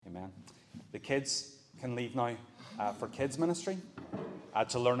The kids can leave now for kids ministry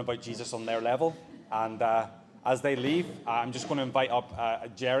to learn about Jesus on their level. And as they leave, I'm just going to invite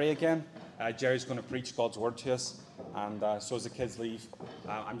up Jerry again. Jerry's going to preach God's word to us. And so as the kids leave,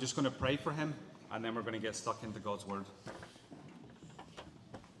 I'm just going to pray for him, and then we're going to get stuck into God's word.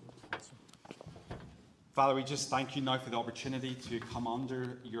 Father, we just thank you now for the opportunity to come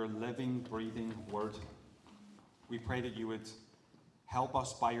under your living, breathing word. We pray that you would help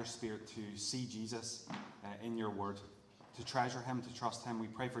us by your Spirit to see Jesus in your word, to treasure him, to trust him. We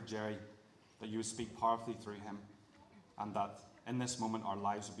pray for Jerry, that you would speak powerfully through him, and that in this moment our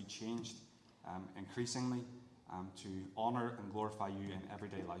lives would be changed increasingly to honor and glorify you in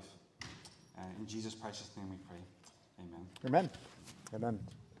everyday life. In Jesus' precious name we pray. Amen. Amen. Amen.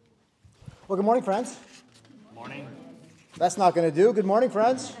 Well, good morning, friends. Good morning. That's not going to do. Good morning,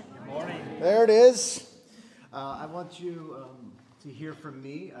 friends. Good morning. There it is. I want you to hear from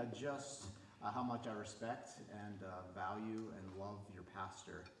me just how much I respect and value and love your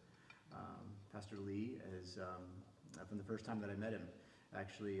pastor. Pastor Lee is, from the first time that I met him,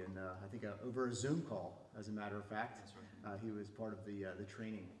 actually, and I think over a Zoom call, as a matter of fact. That's right. He was part of the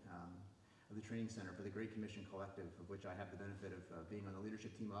training of the training center for the Great Commission Collective, of which I have the benefit of being on the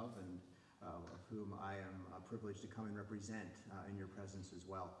leadership team of, and of whom I am privileged to come and represent in your presence as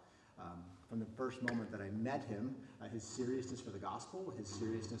well. From the first moment that I met him, his seriousness for the gospel, his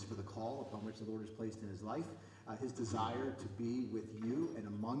seriousness for the call upon which the Lord has placed in his life, his desire to be with you and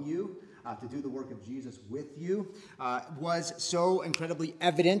among you, to do the work of Jesus with you, was so incredibly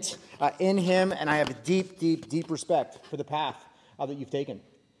evident in him, and I have a deep, deep, deep respect for the path that you've taken.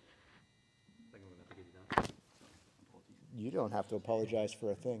 You don't have to apologize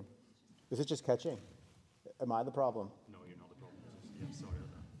for a thing. Is it just catching? Am I the problem? No, you're not the problem. Yeah, sorry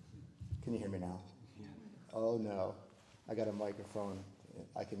about that. Can you hear me now? Yeah. Oh, no. I got a microphone.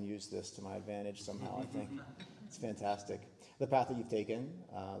 I can use this to my advantage somehow, I think. It's fantastic. The path that you've taken,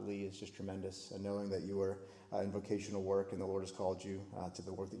 Lee, is just tremendous. And knowing that you were in vocational work and the Lord has called you to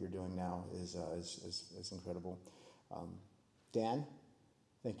the work that you're doing now is incredible. Dan,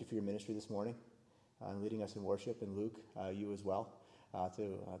 thank you for your ministry this morning, leading us in worship. And Luke, you as well.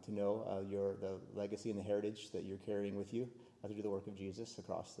 To know the legacy and the heritage that you're carrying with you to do the work of Jesus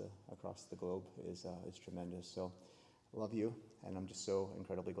across the globe is tremendous. So, love you, and I'm just so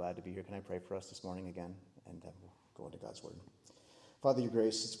incredibly glad to be here. Can I pray for us this morning again, and we'll go into God's word. Father, your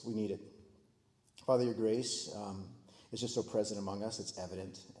grace, we need it. Father, your grace is just so present among us. It's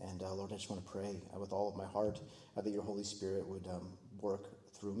evident, and Lord, I just want to pray with all of my heart that your Holy Spirit would work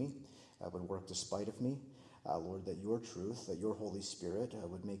through me, would work despite of me. Lord, that your truth, that your Holy Spirit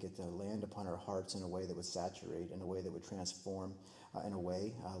would make it land upon our hearts in a way that would saturate, in a way that would transform, in a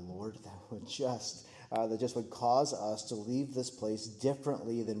way, Lord, that just would cause us to leave this place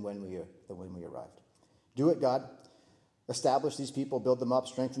differently than when we arrived. Do it, God. Establish these people, build them up,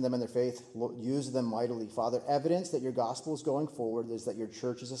 strengthen them in their faith, use them mightily. Father, evidence that your gospel is going forward is that your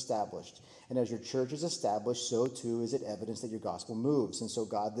church is established. And as your church is established, so too is it evidence that your gospel moves. And so,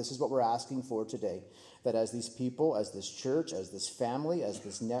 God, this is what we're asking for today, that as these people, as this church, as this family, as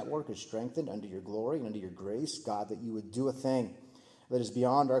this network is strengthened under your glory and under your grace, God, that you would do a thing that is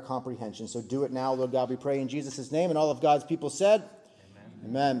beyond our comprehension. So do it now, Lord God, we pray in Jesus' name. And all of God's people said,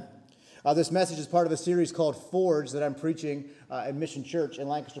 Amen. This message is part of a series called Forge that I'm preaching at Mission Church in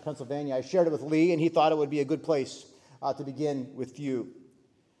Lancaster, Pennsylvania. I shared it with Lee, and he thought it would be a good place to begin with you.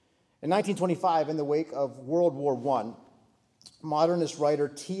 In 1925, in the wake of World War I, modernist writer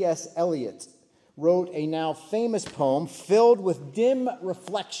T.S. Eliot wrote a now famous poem filled with dim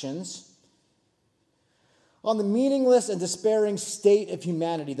reflections on the meaningless and despairing state of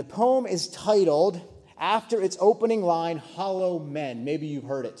humanity. The poem is titled, after its opening line, Hollow Men. Maybe you've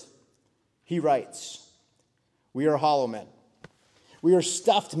heard it. He writes, "We are hollow men. We are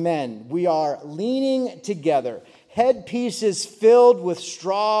stuffed men. We are leaning together. Headpieces filled with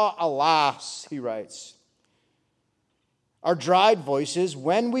straw, alas," he writes. "Our dried voices,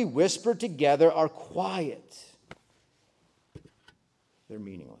 when we whisper together, are quiet. They're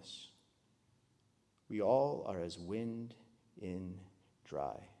meaningless. We all are as wind in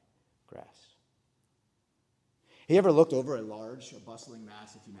dry grass." Have you ever looked over a large, bustling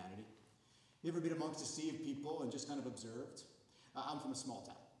mass of humanity? You ever been amongst a sea of people and just kind of observed? I'm from a small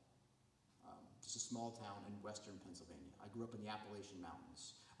town, just a small town in western Pennsylvania. I grew up in the Appalachian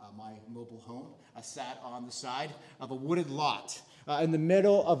Mountains. My mobile home sat on the side of a wooded lot in the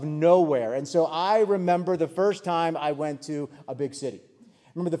middle of nowhere. And so I remember the first time I went to a big city. I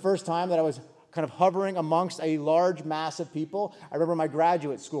remember the first time that I was kind of hovering amongst a large mass of people. I remember my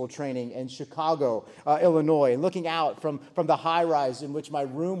graduate school training in Chicago, Illinois, and looking out from the high rise in which my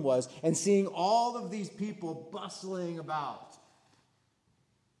room was and seeing all of these people bustling about.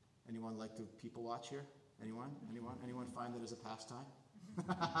 Anyone like to people watch here? Anyone find that as a pastime?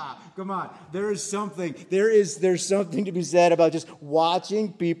 Come on. There's something to be said about just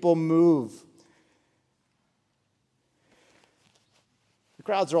watching people move. The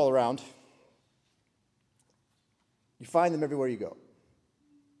crowds are all around. You find them everywhere you go.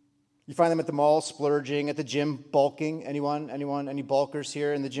 You find them at the mall, splurging, at the gym, bulking. Anyone? Any bulkers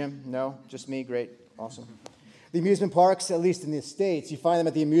here in the gym? No? Just me? Great. Awesome. The amusement parks, at least in the States, you find them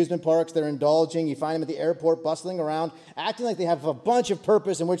at the amusement parks. They're indulging. You find them at the airport, bustling around, acting like they have a bunch of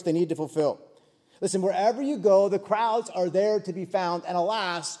purpose in which they need to fulfill. Listen, wherever you go, the crowds are there to be found, and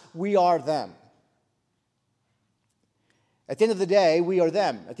alas, we are them. At the end of the day, we are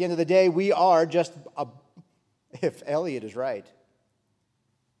them. At the end of the day, we are just, if Eliot is right,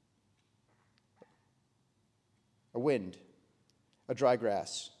 a wind, a dry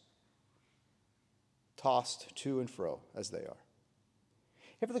grass, tossed to and fro as they are.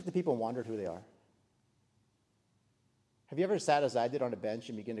 You ever looked at people and wondered who they are? Have you ever sat as I did on a bench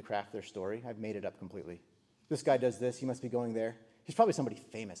and begin to craft their story? I've made it up completely. This guy does this, he must be going there. He's probably somebody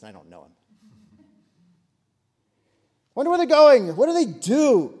famous and I don't know him. Wonder where they're going. What do they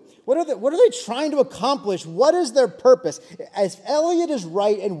do? What are they trying to accomplish? What is their purpose? As Eliot is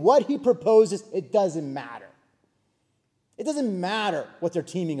right in what he proposes, it doesn't matter. It doesn't matter what they're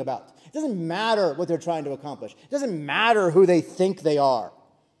teaming about. It doesn't matter what they're trying to accomplish. It doesn't matter who they think they are.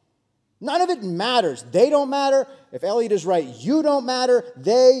 None of it matters. They don't matter. If Eliot is right, you don't matter.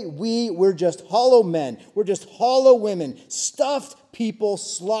 We're just hollow men. We're just hollow women, stuffed people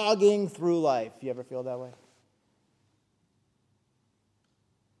slogging through life. You ever feel that way?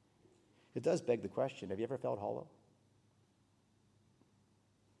 It does beg the question, have you ever felt hollow?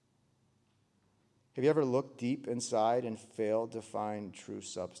 Have you ever looked deep inside and failed to find true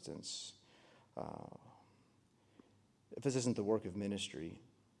substance? If this isn't the work of ministry,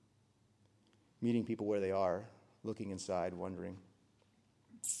 meeting people where they are, looking inside, wondering.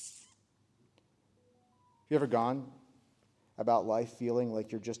 Have you ever gone about life feeling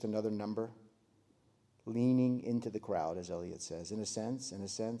like you're just another number? Leaning into the crowd, as Eliot says. In a sense,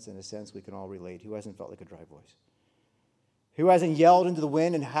 we can all relate. Who hasn't felt like a dry voice? Who hasn't yelled into the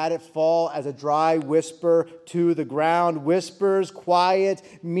wind and had it fall as a dry whisper to the ground? Whispers, quiet,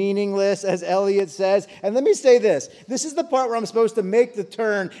 meaningless, as Eliot says. And let me say this. This is the part where I'm supposed to make the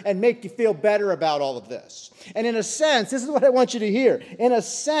turn and make you feel better about all of this. And in a sense, this is what I want you to hear. In a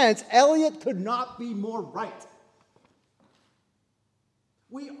sense, Eliot could not be more right.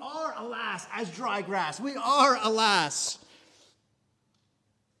 We are, alas, as dry grass. We are, alas,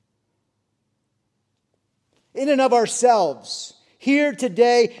 in and of ourselves, here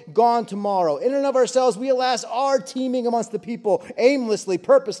today, gone tomorrow. In and of ourselves, we, alas, are teeming amongst the people, aimlessly,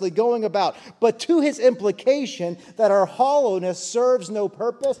 purposely going about. But to his implication that our hollowness serves no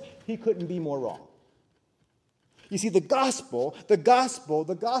purpose, he couldn't be more wrong. You see, the gospel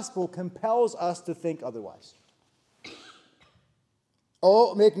compels us to think otherwise.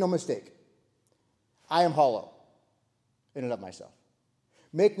 Oh, make no mistake. I am hollow in and of myself.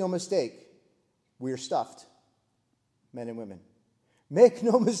 Make no mistake. We are stuffed, men and women. Make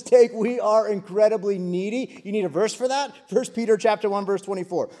no mistake, we are incredibly needy. You need a verse for that? 1 Peter chapter 1, verse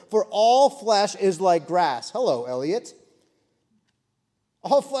 24. For all flesh is like grass. Hello, Eliot.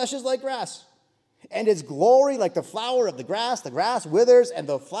 All flesh is like grass. And its glory like the flower of the grass withers and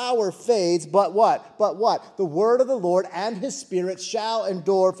the flower fades. But what? The word of the Lord and his Spirit shall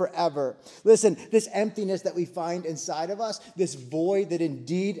endure forever. Listen, this emptiness that we find inside of us, this void that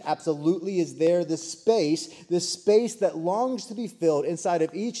indeed absolutely is there, this space that longs to be filled inside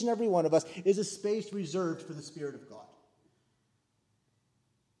of each and every one of us is a space reserved for the Spirit of God.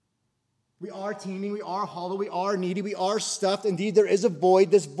 We are teeming, we are hollow, we are needy, we are stuffed. Indeed, there is a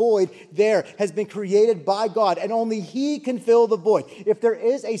void. This void there has been created by God, and only he can fill the void. If there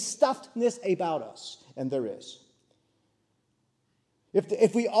is a stuffedness about us, and there is,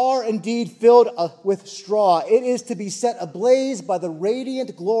 if we are indeed filled with straw, it is to be set ablaze by the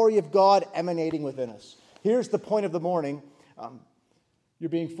radiant glory of God emanating within us. Here's the point of the morning.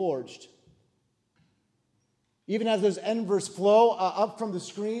 You're being forged. Even as those embers flow up from the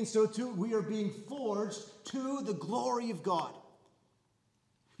screen, so too we are being forged to the glory of God.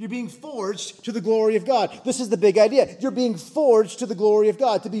 You're being forged to the glory of God. This is the big idea. You're being forged to the glory of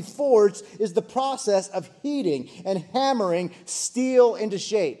God. To be forged is the process of heating and hammering steel into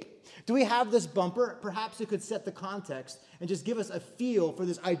shape. Do we have this bumper? Perhaps it could set the context and just give us a feel for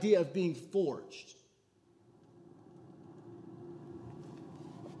this idea of being forged.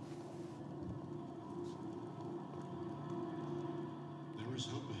 There is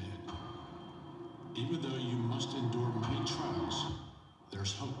hope ahead. Even though you must endure many trials,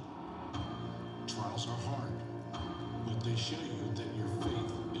 there's hope. Trials are hard, but they show you that your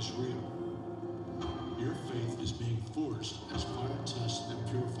faith is real. Your faith is being forged as fire tests and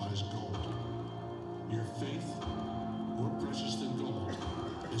purifies gold. Your faith, more precious than gold,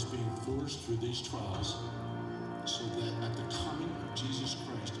 is being forged through these trials so that at the coming of Jesus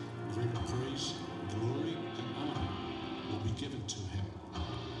Christ, greater praise, glory, and honor will be given to him.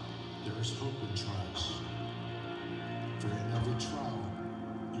 There is hope in trials. For in every trial,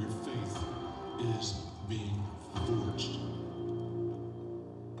 your faith is being forged.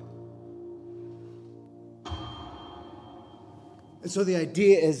 And so the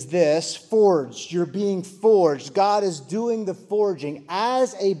idea is this: forged. You're being forged. God is doing the forging.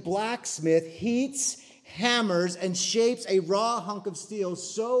 As a blacksmith heats, hammers, and shapes a raw hunk of steel,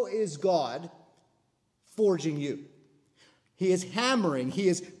 so is God forging you. He is hammering. He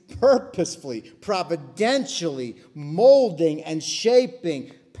is purposefully, providentially molding and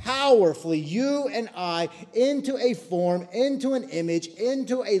shaping powerfully you and I into a form, into an image,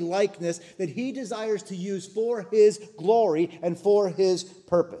 into a likeness that he desires to use for his glory and for his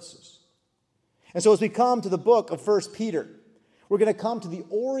purposes. And so as we come to the book of 1 Peter, we're going to come to the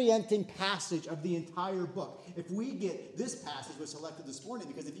orienting passage of the entire book. If we get this passage was selected this morning,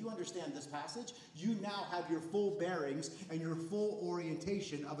 because if you understand this passage, you now have your full bearings and your full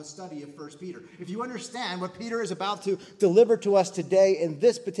orientation of a study of 1 Peter. If you understand what Peter is about to deliver to us today in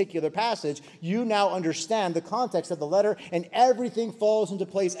this particular passage, you now understand the context of the letter, and everything falls into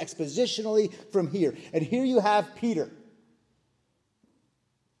place expositionally from here. And here you have Peter,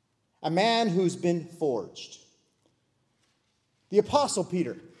 a man who's been forged. The Apostle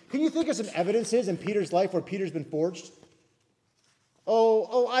Peter. Can you think of some evidences in Peter's life where Peter's been forged?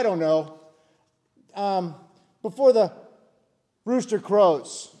 I don't know. Before the rooster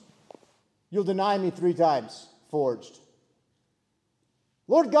crows, you'll deny me 3 times. Forged.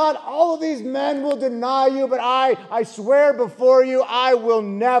 Lord God, all of these men will deny you, but I swear before you, I will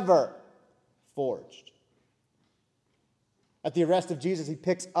never. Forged. At the arrest of Jesus, he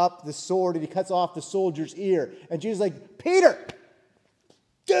picks up the sword and he cuts off the soldier's ear. And Jesus is like, Peter!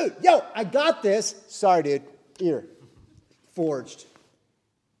 Dude, I got this. Sorry, dude. Ear. Forged.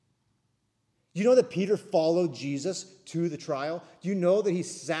 You know that Peter followed Jesus to the trial? Do you know that he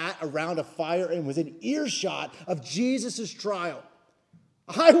sat around a fire and was in earshot of Jesus' trial?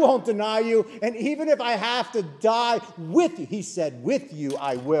 I won't deny you, and even if I have to die with you, he said, with you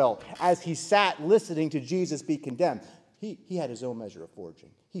I will, as he sat listening to Jesus be condemned. He had his own measure of forging.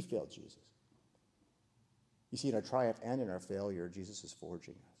 He failed Jesus. You see, in our triumph and in our failure, Jesus is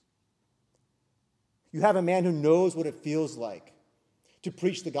forging us. You have a man who knows what it feels like to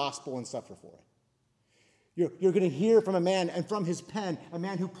preach the gospel and suffer for it. You're going to hear from a man, and from his pen, a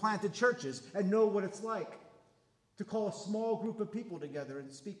man who planted churches and know what it's like to call a small group of people together and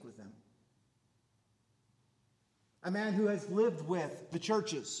speak with them. A man who has lived with the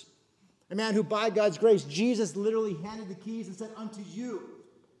churches. A man who, by God's grace, Jesus literally handed the keys and said, unto you,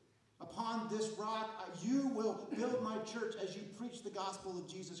 upon this rock, you will build my church as you preach the gospel of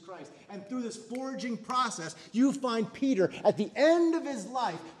Jesus Christ. And through this forging process, you find Peter at the end of his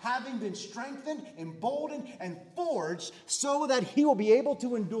life, having been strengthened, emboldened, and forged so that he will be able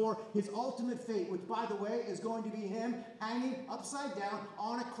to endure his ultimate fate, which, by the way, is going to be him hanging upside down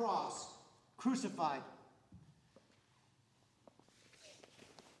on a cross, crucified,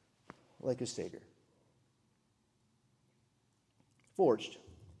 like a Savior. Forged.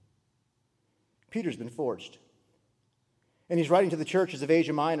 Peter's been forged. And he's writing to the churches of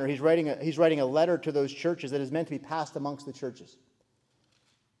Asia Minor. He's writing a letter to those churches that is meant to be passed amongst the churches.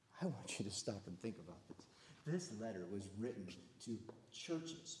 I want you to stop and think about this. This letter was written to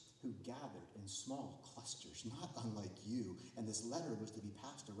churches who gathered in small clusters, not unlike you. And this letter was to be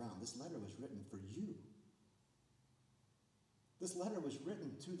passed around. This letter was written for you. This letter was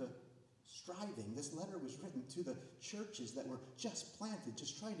written to the striving. This letter was written to the churches that were just planted,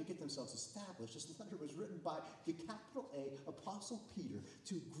 just trying to get themselves established. This letter was written by the capital A Apostle Peter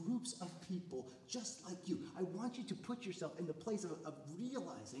to groups of people just like you. I want you to put yourself in the place of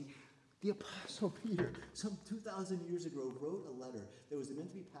realizing the Apostle Peter, some 2,000 years ago, wrote a letter that was meant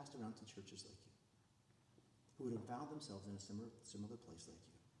to be passed around to churches like you, who would have found themselves in a similar place like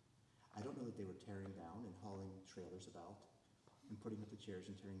you. I don't know that they were tearing down and hauling trailers about and putting up the chairs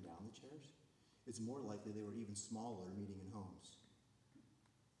and tearing down the chairs. It's more likely they were even smaller, meeting in homes.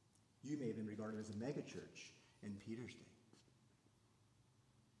 You may have been regarded as a megachurch in Peter's day.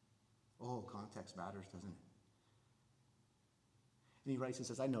 Oh, context matters, doesn't it? And he writes and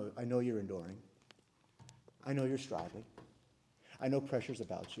says, I know you're enduring. I know you're striving. I know pressure's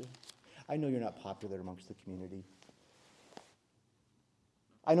about you. I know you're not popular amongst the community.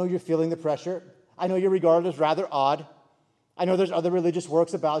 I know you're feeling the pressure. I know you're regarded as rather odd. I know there's other religious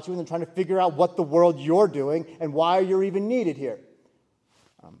works about you, and they're trying to figure out what the world you're doing and why you're even needed here.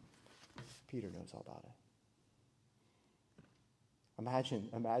 Peter knows all about it.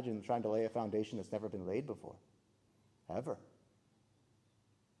 Imagine trying to lay a foundation that's never been laid before, ever.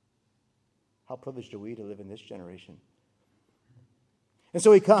 How privileged are we to live in this generation? And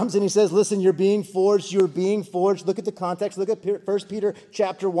so he comes and he says, listen, you're being forged. Look at the context. Look at 1 Peter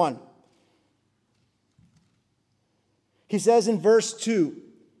chapter 1. He says in verse 2,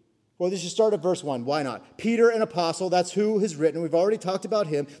 well, this should start at verse 1. Why not? Peter, an apostle, that's who has written. We've already talked about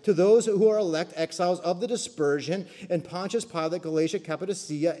him. To those who are elect exiles of the dispersion in Pontus Pilate, Galatia,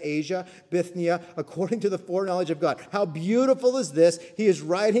 Cappadocia, Asia, Bithynia, according to the foreknowledge of God. How beautiful is this? He is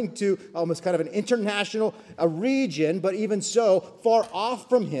writing to almost kind of an international region, but even so, far off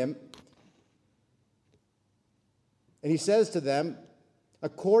from him. And he says to them,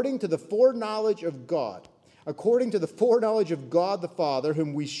 according to the foreknowledge of God, according to the foreknowledge of God the Father,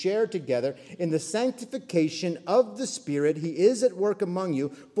 whom we share together in the sanctification of the Spirit, he is at work among you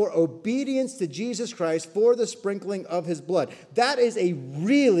for obedience to Jesus Christ for the sprinkling of his blood. That is a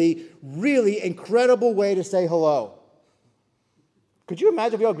really, really incredible way to say hello. Could you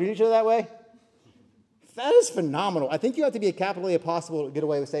imagine if we all greet each other that way? That is phenomenal. I think you have to be a capital A apostle to get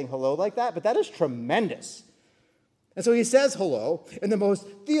away with saying hello like that, but that is tremendous. And so he says hello in the most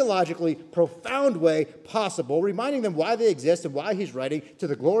theologically profound way possible, reminding them why they exist and why he's writing to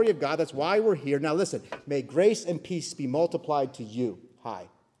the glory of God. That's why we're here. Now listen, may grace and peace be multiplied to you. Hi.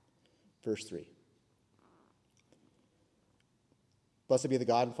 Verse 3. Blessed be the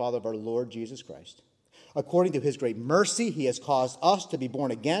God and Father of our Lord Jesus Christ. According to his great mercy, he has caused us to be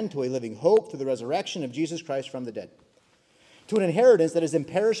born again to a living hope through the resurrection of Jesus Christ from the dead, to an inheritance that is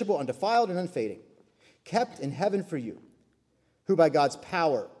imperishable, undefiled, and unfading, kept in heaven for you, who by God's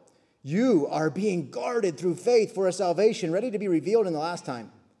power, you are being guarded through faith for a salvation ready to be revealed in the last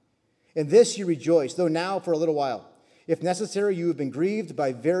time. In this you rejoice, though now for a little while. If necessary, you have been grieved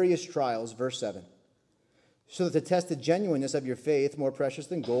by various trials. Verse 7. So that to test the genuineness of your faith, more precious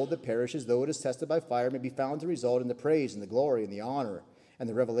than gold that perishes, though it is tested by fire, may be found to result in the praise and the glory and the honor and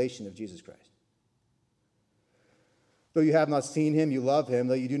the revelation of Jesus Christ. Though you have not seen him, you love him.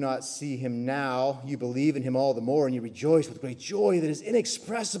 Though you do not see him now, you believe in him all the more, and you rejoice with great joy that is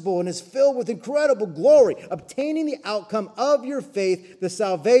inexpressible and is filled with incredible glory, obtaining the outcome of your faith, the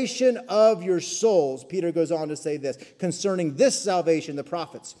salvation of your souls. Peter goes on to say this, concerning this salvation, the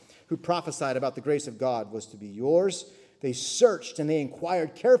prophets who prophesied about the grace of God was to be yours. They searched and they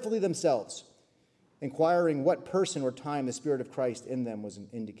inquired carefully themselves, inquiring what person or time the Spirit of Christ in them was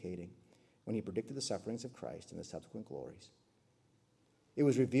indicating when he predicted the sufferings of Christ and the subsequent glories. It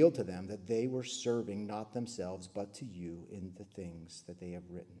was revealed to them that they were serving not themselves but to you in the things that they have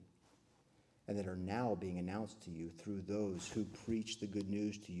written, and that are now being announced to you through those who preach the good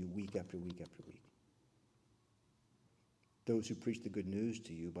news to you week after week after week. Those who preach the good news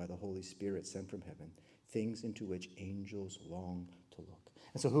to you by the Holy Spirit sent from heaven, things into which angels long to look.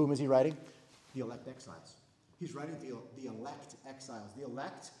 And so whom is he writing? The elect exiles. He's writing the elect exiles. The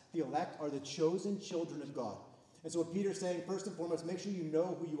elect are the chosen children of God. And so what Peter's saying, first and foremost, make sure you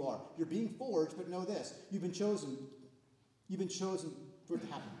know who you are. You're being forged, but know this. You've been chosen. You've been chosen for it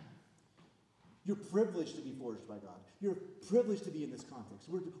to happen. You're privileged to be forged by God. You're privileged to be in this context.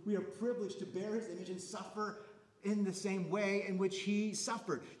 We are privileged to bear his image and suffer in the same way in which he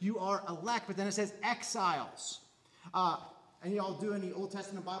suffered. You are elect, but then it says exiles. And y'all do any Old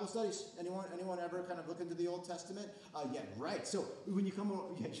Testament Bible studies? Anyone ever kind of look into the Old Testament? Yeah, right. So when you come over,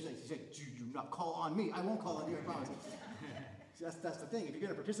 she's like, do not call on me. I won't call on you, I promise. That's the thing. If you're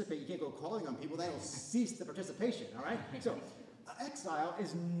going to participate, you can't go calling on people. That'll cease the participation, all right? So exile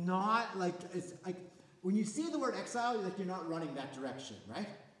is not like, it's like, when you see the word exile, you're not running that direction, right?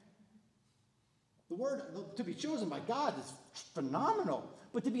 The word to be chosen by God is phenomenal.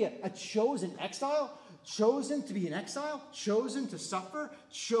 But to be a chosen exile, chosen to be in exile, chosen to suffer,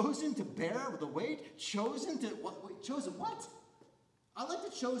 chosen to bear the weight, chosen to what? Wait, chosen what? I like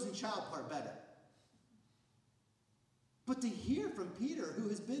the chosen child part better. But to hear from Peter, who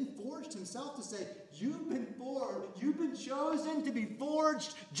has been forged himself, to say, you've been forged, you've been chosen to be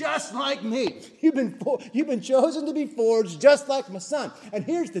forged just like me. You've been chosen to be forged just like my son. And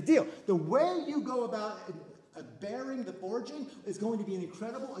here's the deal. The way you go about bearing the forging is going to be an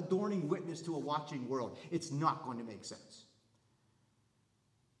incredible, adorning witness to a watching world. It's not going to make sense.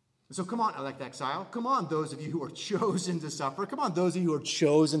 So come on, elect exile. Come on, those of you who are chosen to suffer. Come on, those of you who are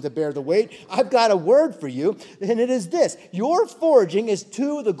chosen to bear the weight. I've got a word for you, and it is this. Your forging is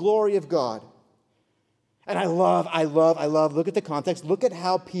to the glory of God. And I love, look at the context. Look at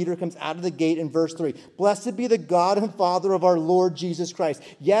how Peter comes out of the gate in verse 3. Blessed be the God and Father of our Lord Jesus Christ.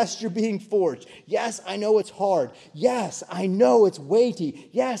 Yes, you're being forged. Yes, I know it's hard. Yes, I know it's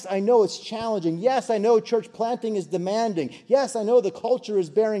weighty. Yes, I know it's challenging. Yes, I know church planting is demanding. Yes, I know the culture is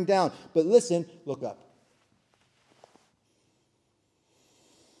bearing down. But listen, look up.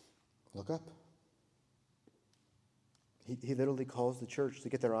 Look up. He literally calls the church to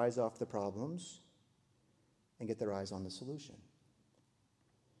get their eyes off the problems and get their eyes on the solution.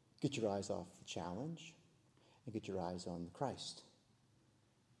 Get your eyes off the challenge and get your eyes on Christ,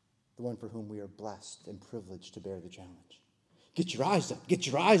 the one for whom we are blessed and privileged to bear the challenge. Get your eyes up. Get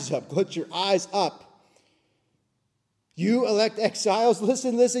your eyes up. Get your eyes up. You elect exiles,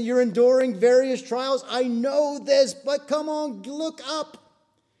 listen, you're enduring various trials. I know this, but come on, look up.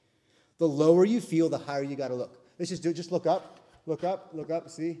 The lower you feel, the higher you got to look. Let's just do it. Just look up. Look up. Look up.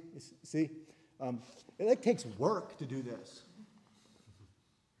 See? It takes work to do this.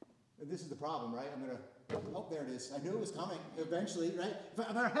 And this is the problem, right? There it is. I knew it was coming eventually, right?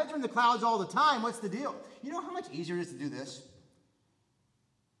 If our heads are in the clouds all the time, what's the deal? You know how much easier it is to do this?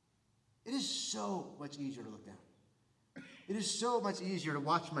 It is so much easier to look down. It is so much easier to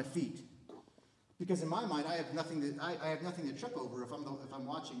watch my feet. Because in my mind, I have nothing to trip over if I'm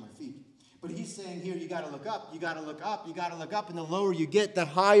watching my feet. But he's saying here, you got to look up, you got to look up, you got to look up. And the lower you get, the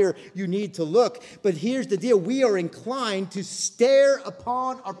higher you need to look. But here's the deal. We are inclined to stare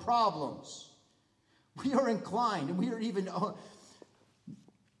upon our problems. We are inclined, and we are even...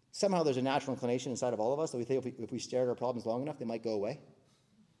 somehow there's a natural inclination inside of all of us that we think if we stare at our problems long enough, they might go away.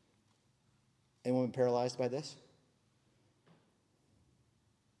 Anyone been paralyzed by this?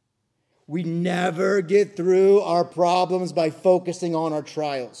 We never get through our problems by focusing on our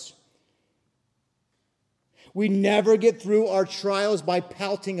trials. We never get through our trials by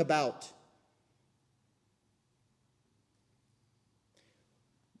pouting about.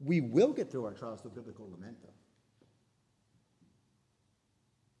 We will get through our trials through biblical lament, though.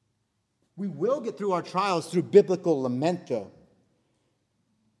 We will get through our trials through biblical lament, though.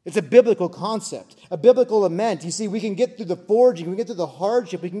 It's a biblical concept, a biblical lament. You see, we can get through the forging, we can get through the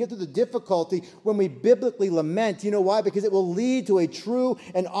hardship, we can get through the difficulty when we biblically lament. You know why? Because it will lead to a true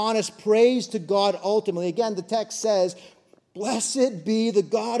and honest praise to God ultimately. Again, the text says, blessed be the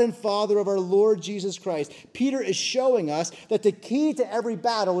God and Father of our Lord Jesus Christ. Peter is showing us that the key to every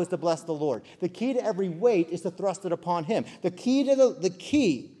battle is to bless the Lord. The key to every weight is to thrust it upon Him. The key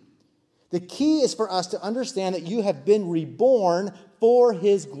is for us to understand that you have been reborn for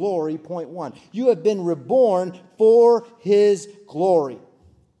His glory, point one. You have been reborn for His glory.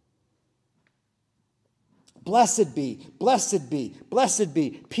 Blessed be, blessed be, blessed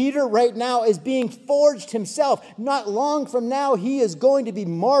be. Peter right now is being forged himself. Not long from now, he is going to be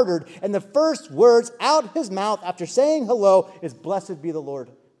martyred. And the first words out of his mouth after saying hello is, blessed be the Lord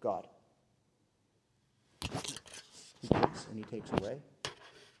God. He gives and He takes away.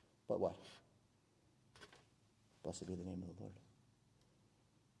 But what? Blessed be the name of the Lord.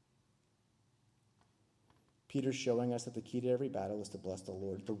 Peter's showing us that the key to every battle is to bless the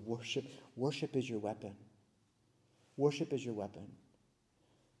Lord. To worship is your weapon. Worship is your weapon.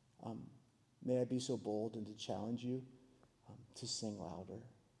 May I be so bold and to challenge you to sing louder.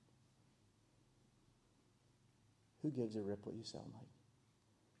 Who gives a rip what you sound like?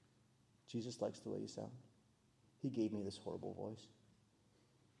 Jesus likes the way you sound. He gave me this horrible voice.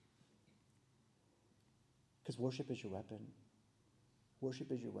 Because worship is your weapon. Worship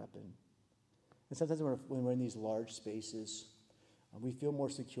is your weapon. And sometimes when we're in these large spaces, we feel more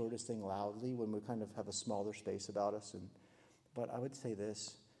secure to sing loudly when we kind of have a smaller space about us. But I would say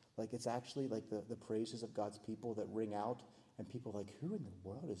this, it's actually the praises of God's people that ring out, and people are like, who in the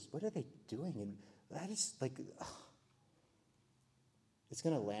world what are they doing? And that is it's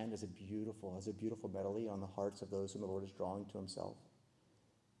going to land as a beautiful melody on the hearts of those whom the Lord is drawing to Himself.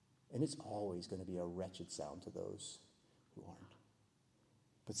 And it's always going to be a wretched sound to those who aren't.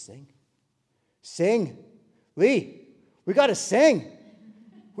 But sing. Sing. Lee, we got to sing.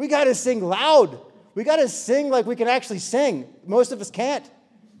 We got to sing loud. We got to sing like we can actually sing. Most of us can't.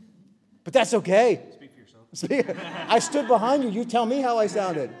 But that's okay. Speak for yourself. I stood behind you. You tell me how I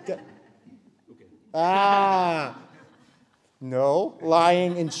sounded. Okay. No,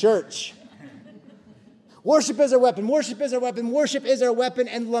 lying in church. Worship is our weapon. Worship is our weapon. Worship is our weapon.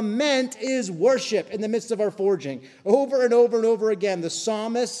 And lament is worship in the midst of our forging. Over and over and over again, the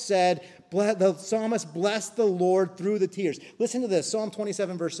psalmist blessed the Lord through the tears. Listen to this, Psalm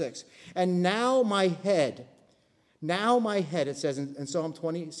 27, verse 6. And now my head, it says in Psalm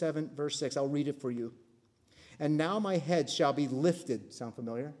 27, verse 6. I'll read it for you. And now my head shall be lifted. Sound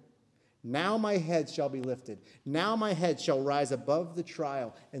familiar? Now my head shall be lifted. Now my head shall rise above the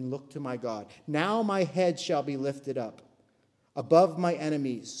trial and look to my God. Now my head shall be lifted up above my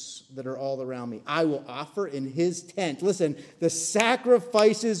enemies that are all around me. I will offer in his tent, listen, the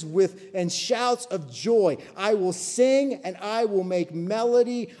sacrifices and shouts of joy. I will sing and I will make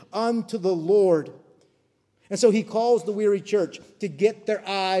melody unto the Lord. And so he calls the weary church to get their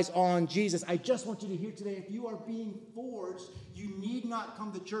eyes on Jesus. I just want you to hear today, if you are being forged, you need not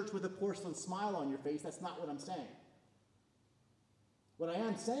come to church with a porcelain smile on your face. That's not what I'm saying. What I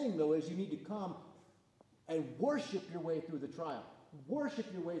am saying, though, is you need to come and worship your way through the trial. Worship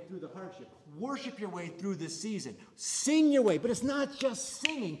your way through the hardship. Worship your way through this season. Sing your way. But it's not just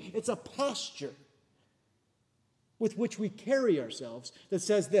singing. It's a posture with which we carry ourselves that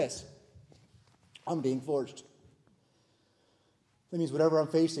says this: I'm being forged. That means whatever I'm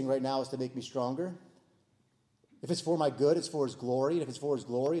facing right now is to make me stronger. If it's for my good, it's for his glory. And if it's for his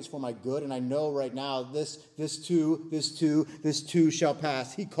glory, it's for my good. And I know right now this too shall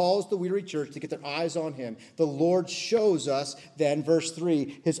pass. He calls the weary church to get their eyes on him. The Lord shows us then, verse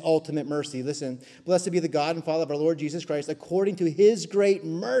 3, his ultimate mercy. Listen, blessed be the God and Father of our Lord Jesus Christ, according to his great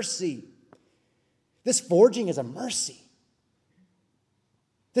mercy. This forging is a mercy.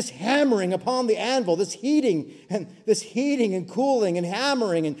 This hammering upon the anvil, this heating and cooling and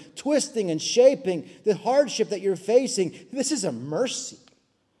hammering and twisting and shaping, the hardship that you're facing, this is a mercy.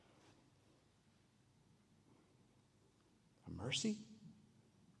 A mercy?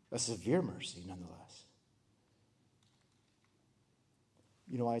 A severe mercy, nonetheless.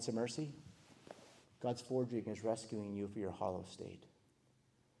 You know why it's a mercy? God's forging is rescuing you for your hollow state.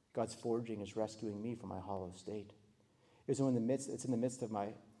 God's forging is rescuing me from my hollow state. It's in the midst of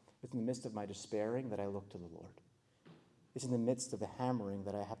my despairing that I look to the Lord. It's in the midst of the hammering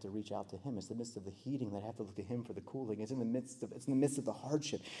that I have to reach out to him. It's in the midst of the heating that I have to look to him for the cooling. It's in the midst of the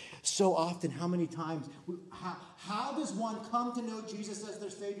hardship. So often, how many times, how does one come to know Jesus as their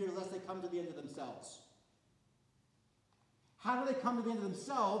Savior unless they come to the end of themselves? How do they come to the end of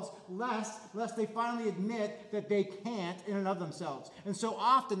themselves lest they finally admit that they can't in and of themselves? And so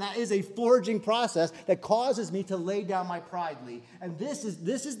often that is a forging process that causes me to lay down my pride, Lee. And this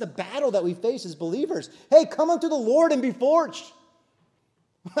is the battle that we face as believers. Hey, come unto the Lord and be forged.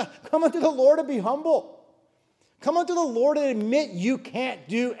 Come unto the Lord and be humble. Come unto the Lord and admit you can't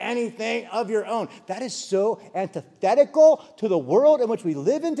do anything of your own. That is so antithetical to the world in which we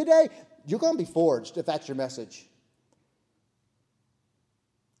live in today. You're going to be forged if that's your message.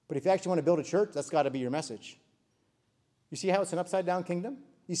 But if you actually want to build a church, that's got to be your message. You see how it's an upside-down kingdom?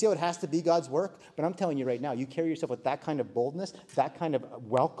 You see how it has to be God's work? But I'm telling you right now, you carry yourself with that kind of boldness, that kind of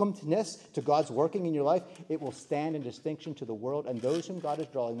welcomeness to God's working in your life, it will stand in distinction to the world, and those whom God is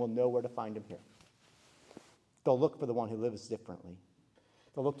drawing will know where to find him here. They'll look for the one who lives differently.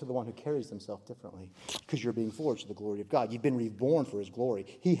 They'll look to the one who carries himself differently, because you're being forged to the glory of God. You've been reborn for his glory.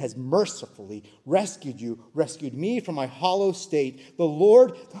 He has mercifully rescued you, rescued me from my hollow state. The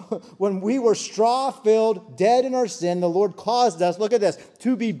Lord, when we were straw-filled, dead in our sin, the Lord caused us, look at this,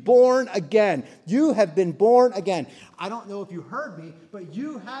 to be born again. You have been born again. I don't know if you heard me, but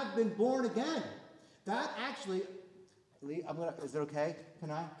you have been born again. That actually, Lee, is it okay? Can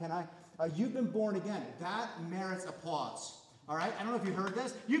I? You've been born again. That merits applause. All right? I don't know if you heard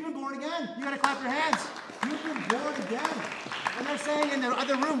this. You've been born again. You got to clap your hands. You've been born again. And they're saying in the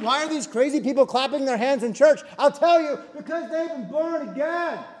other room, why are these crazy people clapping their hands in church? I'll tell you, because they've been born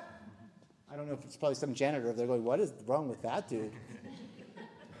again. I don't know if it's probably some janitor if they're going, what is wrong with that dude?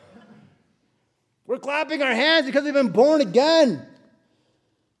 We're clapping our hands because we've been born again.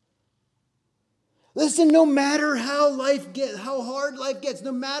 Listen, no matter how hard life gets,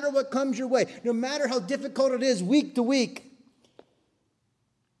 no matter what comes your way, no matter how difficult it is week to week,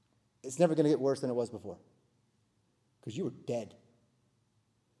 it's never going to get worse than it was before. Because you were dead.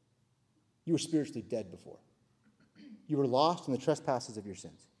 You were spiritually dead before. You were lost in the trespasses of your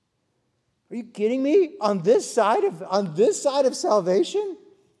sins. Are you kidding me? On this side of salvation?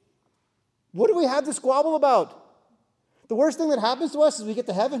 What do we have to squabble about? The worst thing that happens to us is we get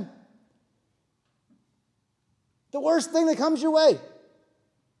to heaven. The worst thing that comes your way.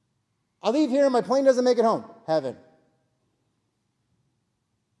 I'll leave here and my plane doesn't make it home. Heaven.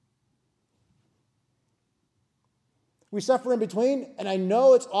 We suffer in between, and I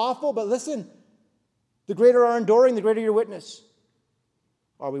know it's awful, but listen, The greater our enduring, the greater your witness.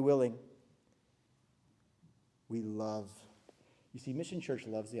 Are we willing? We love. You see, Mission Church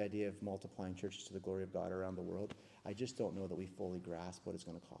loves the idea of multiplying churches to the glory of God around the world. I just don't know that we fully grasp what it's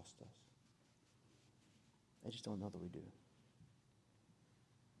going to cost us. I just don't know that we do.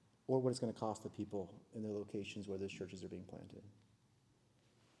 Or what it's going to cost the people in the locations where those churches are being planted.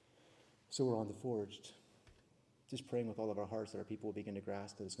 So we're on the forged. Just praying with all of our hearts that our people will begin to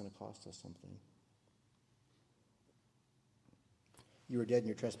grasp that it's going to cost us something. You were dead in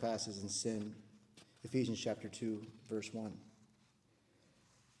your trespasses and sin. Ephesians chapter 2, verse 1.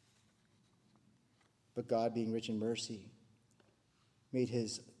 But God, being rich in mercy,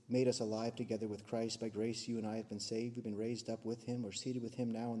 made us alive together with Christ. By grace you and I have been saved. We've been raised up with him. We're seated with him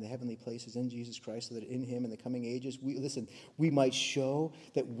now in the heavenly places in Jesus Christ, so that in him in the coming ages, we might show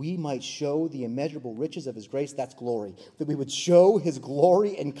the immeasurable riches of his grace. That's glory. That we would show his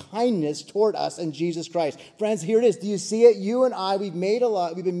glory and kindness toward us in Jesus Christ. Friends, here it is. Do you see it? You and I, we've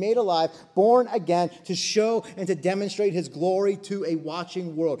been made alive, born again, to show and to demonstrate his glory to a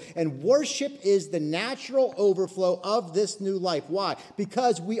watching world. And worship is the natural overflow of this new life. Why?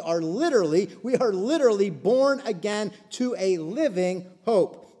 Because we are literally born again to a living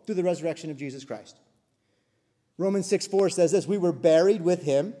hope through the resurrection of Jesus Christ. Romans 6:4 says this, we were buried with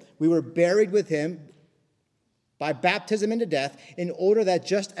him by baptism into death, in order that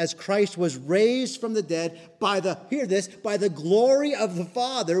just as Christ was raised from the dead by the glory of the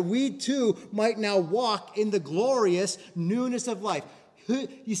Father, we too might now walk in the glorious newness of life.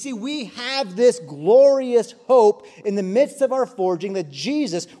 You see, we have this glorious hope in the midst of our forging that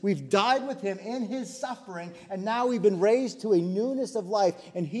Jesus, we've died with him in his suffering, and now we've been raised to a newness of life,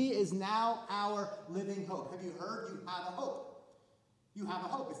 and he is now our living hope. Have you heard? You have a hope. You have a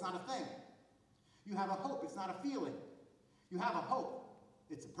hope. It's not a thing. You have a hope. It's not a feeling. You have a hope.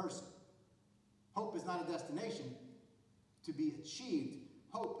 It's a person. Hope is not a destination to be achieved.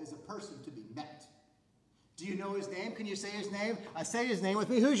 Hope is a person to be met. Do you know his name? Can you say his name? Say his name with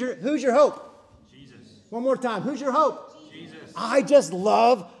me. Who's your hope? Jesus. One more time. Who's your hope? Jesus. I just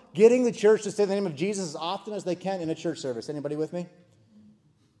love getting the church to say the name of Jesus as often as they can in a church service. Anybody with me?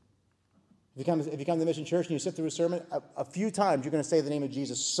 If you come to the Mission Church and you sit through a sermon, a few times you're going to say the name of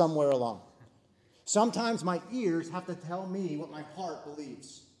Jesus somewhere along. Sometimes my ears have to tell me what my heart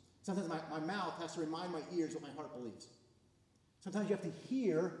believes. Sometimes my mouth has to remind my ears what my heart believes. Sometimes you have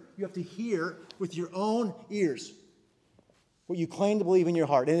to hear with your own ears what you claim to believe in your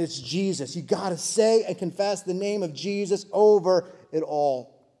heart. And it's Jesus. You got to say and confess the name of Jesus over it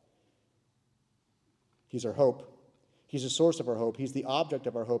all. He's our hope. He's the source of our hope. He's the object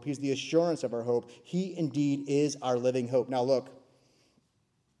of our hope. He's the assurance of our hope. He indeed is our living hope. Now look,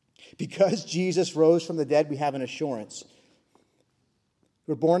 because Jesus rose from the dead, we have an assurance.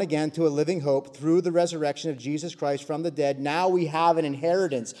 We're born again to a living hope through the resurrection of Jesus Christ from the dead. Now we have an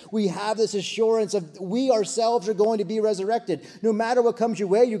inheritance. We have this assurance of we ourselves are going to be resurrected. No matter what comes your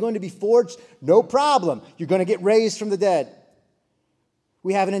way, you're going to be forged. No problem. You're going to get raised from the dead.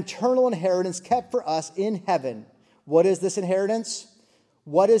 We have an eternal inheritance kept for us in heaven. What is this inheritance?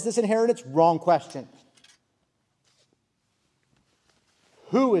 What is this inheritance? Wrong question.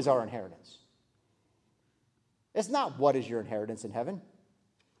 Who is our inheritance? It's not what is your inheritance in heaven.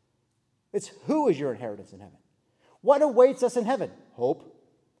 It's who is your inheritance in heaven. What awaits us in heaven? Hope.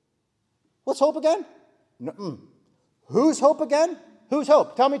 What's hope again? Whose hope again? Whose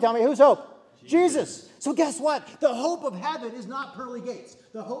hope? Tell me, whose hope? Jesus. So guess what? The hope of heaven is not pearly gates.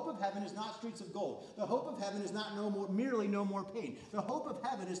 The hope of heaven is not streets of gold. The hope of heaven is not merely no more pain. The hope of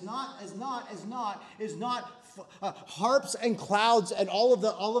heaven is not harps and clouds and all of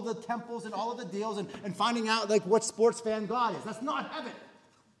the temples and all of the deals and finding out like what sports fan God is. That's not heaven.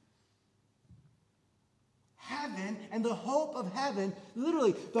 Heaven and the hope of heaven,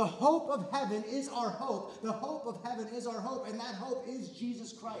 literally, the hope of heaven is our hope. The hope of heaven is our hope, and that hope is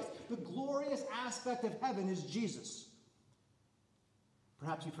Jesus Christ. The glorious aspect of heaven is Jesus.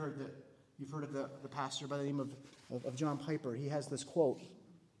 Perhaps you've heard of the pastor by the name of John Piper. He has this quote.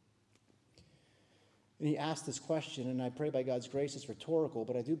 And he asked this question, and I pray by God's grace it's rhetorical,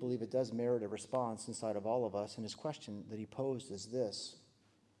 but I do believe it does merit a response inside of all of us. And his question that he posed is this: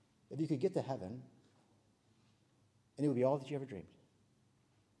 if you could get to heaven, and it would be all that you ever dreamed.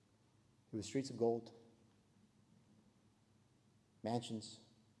 It was streets of gold, mansions.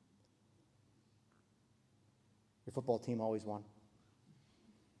 Your football team always won.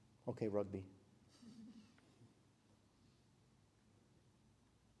 Okay, rugby.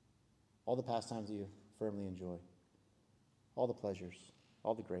 All the pastimes that you firmly enjoy. All the pleasures,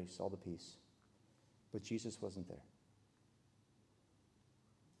 all the grace, all the peace. But Jesus wasn't there.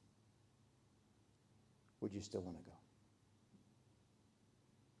 would you still want to go?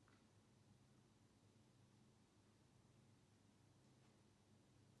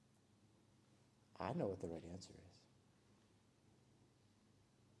 I know what the right answer is.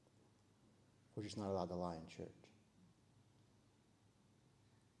 We're just not allowed to lie in church.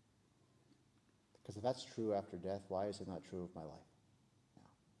 Because if that's true after death, why is it not true of my life now?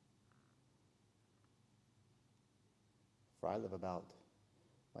 For I live about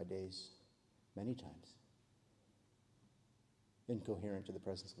my days many times incoherent to the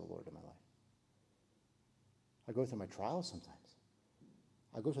presence of the Lord in my life. I go through my trials sometimes.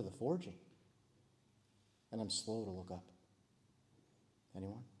 I go through the forging. And I'm slow to look up.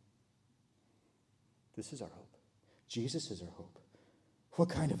 Anyone? This is our hope. Jesus is our hope. What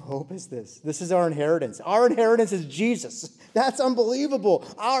kind of hope is this? This is our inheritance. Our inheritance is Jesus. That's unbelievable.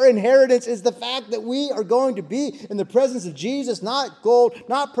 Our inheritance is the fact that we are going to be in the presence of Jesus, not gold,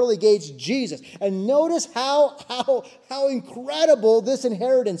 not pearly gates, Jesus. And notice how incredible this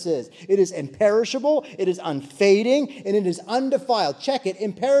inheritance is. It is imperishable, it is unfading, and it is undefiled. Check it.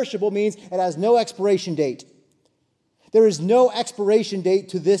 Imperishable means it has no expiration date. There is no expiration date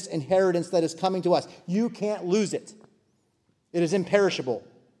to this inheritance that is coming to us. You can't lose it. It is imperishable.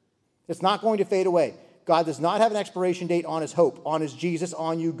 It's not going to fade away. God does not have an expiration date on his hope, on his Jesus,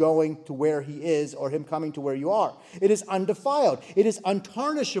 on you going to where he is or him coming to where you are. It is undefiled. It is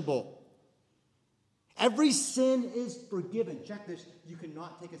untarnishable. Every sin is forgiven. Check this. You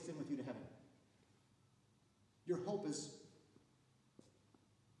cannot take a sin with you to heaven. Your hope is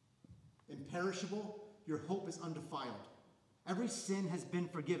imperishable. Your hope is undefiled. Every sin has been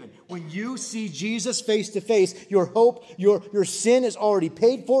forgiven. When you see Jesus face to face, your hope, your sin is already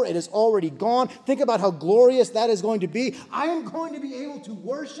paid for. It is already gone. Think about how glorious that is going to be. I am going to be able to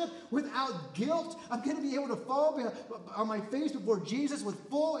worship without guilt. I'm going to be able to fall on my face before Jesus with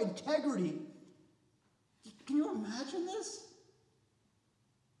full integrity. Can you imagine this?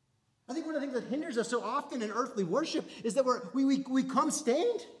 I think one of the things that hinders us so often in earthly worship is that we come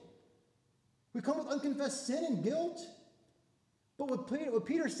stained. We come with unconfessed sin and guilt. But what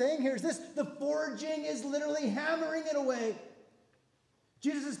Peter's saying here is this: the forging is literally hammering it away.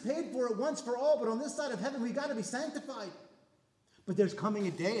 Jesus has paid for it once for all, but on this side of heaven, we've got to be sanctified. But there's coming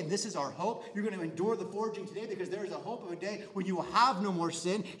a day, and this is our hope. You're going to endure the forging today because there is a hope of a day when you will have no more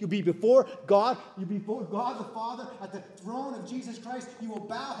sin. You'll be before God. You'll be before God the Father at the throne of Jesus Christ. You will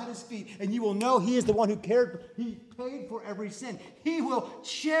bow at his feet, and you will know he is the one who he paid for every sin. He will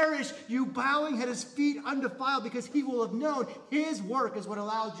cherish you bowing at his feet undefiled because he will have known his work is what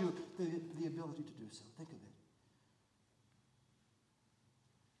allowed you the ability to do so. Think of it.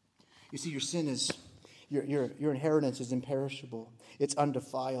 You see, your sin is... Your inheritance is imperishable. It's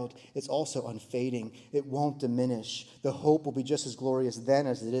undefiled. It's also unfading. It won't diminish. The hope will be just as glorious then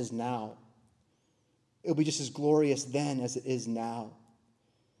as it is now. It will be just as glorious then as it is now.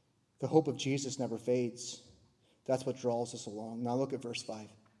 The hope of Jesus never fades. That's what draws us along. Now look at verse 5.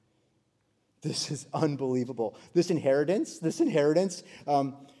 This is unbelievable. This inheritance. Look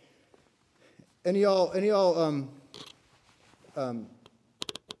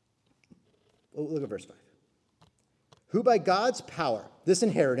at verse 5. Who by God's power, this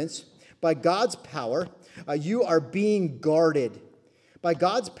inheritance, by God's power, you are being guarded. By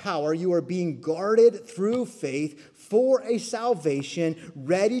God's power, you are being guarded through faith for a salvation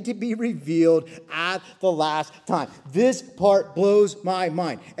ready to be revealed at the last time. This part blows my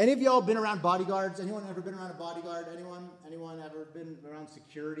mind. Any of y'all been around bodyguards? Anyone ever been around a bodyguard? Anyone ever been around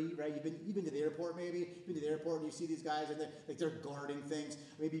security? Right? You've been to the airport maybe. You've been to the airport and you see these guys and they're guarding things.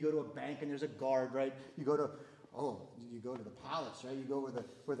 Maybe you go to a bank and there's a guard, right? You go to the palace, right? You go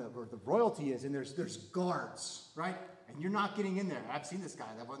where the royalty is, and there's guards, right? And you're not getting in there. I've seen this guy.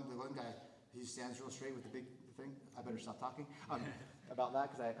 The one guy, he stands real straight with the big thing. I better stop talking about that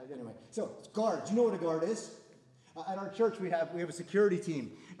because anyway. So guards. You know what a guard is? At our church, we have a security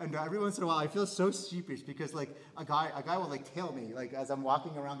team, and every once in a while, I feel so sheepish because like a guy will tail me as I'm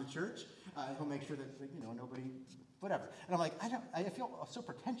walking around the church. He'll make sure that nobody. Whatever. And I'm like, I feel so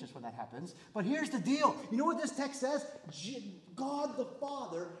pretentious when that happens. But here's the deal. You know what this text says? God the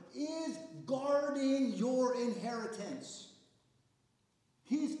Father is guarding your inheritance.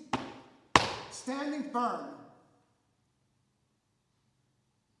 He's standing firm.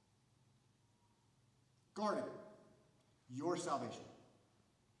 Guarding your salvation.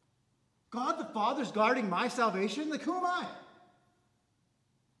 God the Father's guarding my salvation? Like, who am I?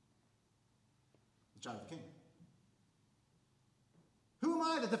 The child of the King. Who am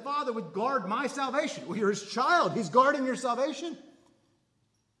I that the Father would guard my salvation? Well, you're his child. He's guarding your salvation.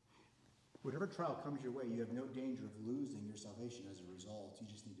 Whatever trial comes your way, you have no danger of losing your salvation as a result. You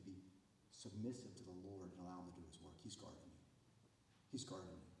just need to be submissive to the Lord and allow him to do his work. He's guarding you. He's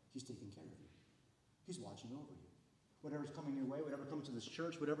guarding you. He's taking care of you. He's watching over you. Whatever's coming your way, whatever comes to this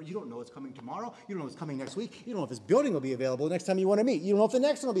church, whatever, you don't know what's coming tomorrow. You don't know what's coming next week. You don't know if this building will be available next time you want to meet. You don't know if the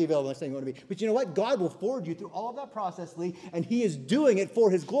next one will be available next time you want to meet. But you know what? God will forward you through all of that process, Lee, and he is doing it for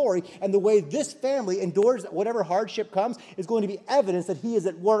his glory. And the way this family endures whatever hardship comes is going to be evidence that he is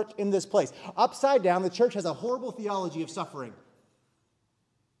at work in this place. Upside down, the church has a horrible theology of suffering.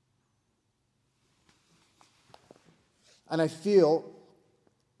 And I feel,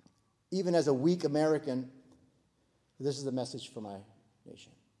 even as a weak American, this is the message for my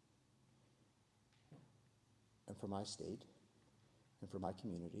nation, and for my state, and for my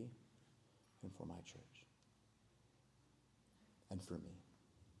community, and for my church, and for me.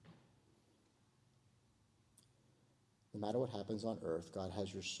 No matter what happens on earth, God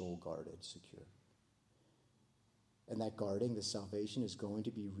has your soul guarded, secure. And that guarding, the salvation, is going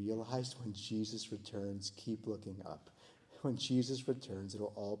to be realized when Jesus returns. Keep looking up. When Jesus returns,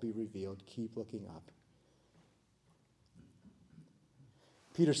 it'll all be revealed. Keep looking up.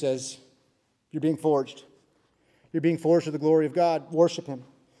 Peter says, you're being forged. You're being forged for the glory of God. Worship him.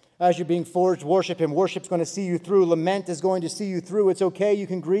 As you're being forged, worship him. Worship's going to see you through. Lament is going to see you through. It's okay. You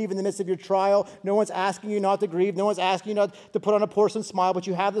can grieve in the midst of your trial. No one's asking you not to grieve. No one's asking you not to put on a porcelain smile, but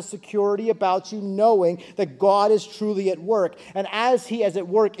you have the security about you knowing that God is truly at work. And as he is at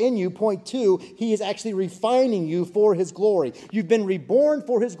work in you, point 2, he is actually refining you for his glory. You've been reborn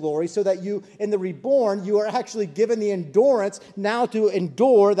for his glory so that you, in the reborn, you are actually given the endurance now to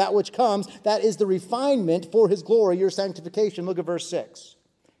endure that which comes. That is the refinement for his glory, your sanctification. Look at verse 6.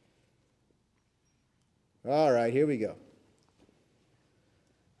 All right, here we go.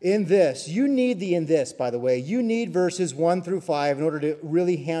 In this, you need the in this, by the way. You need verses 1 through 5 in order to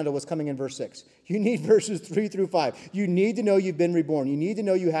really handle what's coming in verse 6. You need verses 3 through 5. You need to know you've been reborn. You need to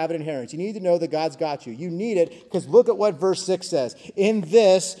know you have an inheritance. You need to know that God's got you. You need it because look at what verse 6 says. In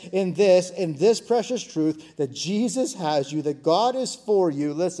this precious truth that Jesus has you, that God is for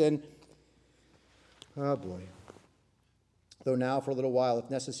you. Listen. Oh, boy. Though now for a little while,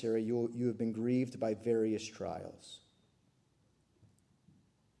 if necessary, you have been grieved by various trials.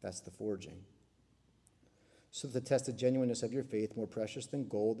 That's the forging. So that the tested genuineness of your faith, more precious than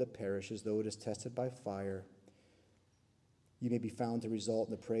gold that perishes, though it is tested by fire, you may be found to result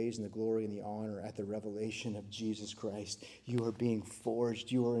in the praise and the glory and the honor at the revelation of Jesus Christ. You are being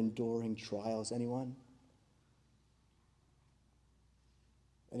forged. You are enduring trials. Anyone?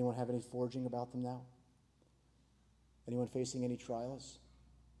 Anyone have any forging about them now? Anyone facing any trials?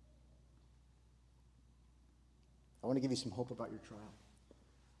 I want to give you some hope about your trial.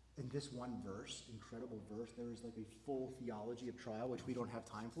 In this one verse, incredible verse, there is like a full theology of trial, which we don't have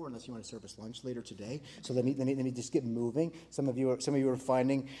time for unless you want to serve us lunch later today. So let me just get moving. Some of you are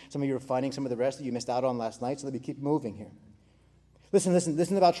finding some of the rest that you missed out on last night. So let me keep moving here.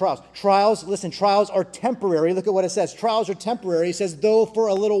 Listen about trials. Trials are temporary. Look at what it says. Trials are temporary. It says, though for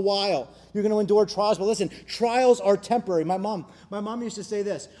a little while. You're going to endure trials, but listen, trials are temporary. My mom used to say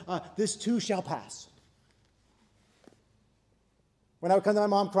this, this too shall pass. When I would come to my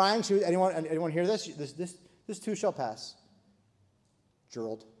mom crying, anyone hear this? This too shall pass.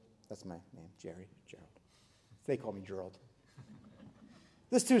 Gerald, that's my name, Gerald. They call me Gerald.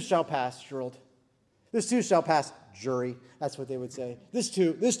 This too shall pass, Gerald. This too shall pass, jury. That's what they would say. This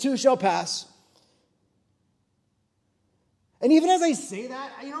too shall pass. And even as I say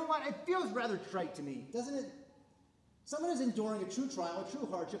that, you know what? It feels rather trite to me, doesn't it? Someone is enduring a true trial, a true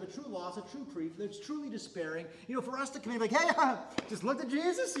hardship, a true loss, a true grief that's truly despairing. You know, for us to come in like, hey, just look at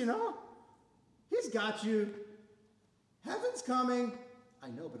Jesus, you know. He's got you. Heaven's coming. I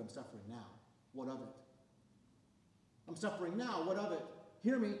know, but I'm suffering now. What of it? I'm suffering now. What of it?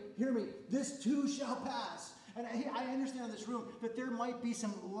 Hear me. This too shall pass. And I understand in this room that there might be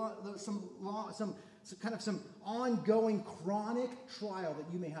some ongoing chronic trial that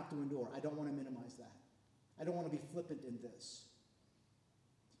you may have to endure. I don't want to minimize that. I don't want to be flippant in this.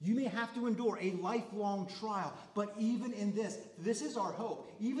 You may have to endure a lifelong trial, but even in this is our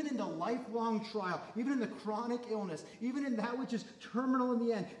hope. Even in the lifelong trial, even in the chronic illness, even in that which is terminal in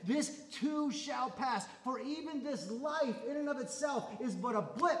the end, this too shall pass. For even this life in and of itself is but a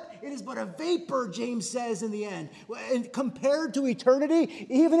blip. It is but a vapor, James says in the end. And compared to eternity,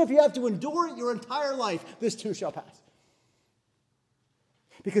 even if you have to endure it your entire life, this too shall pass.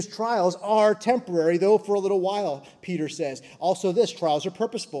 Because trials are temporary, though for a little while, Peter says. Also trials are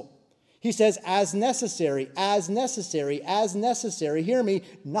purposeful. He says, as necessary. Hear me,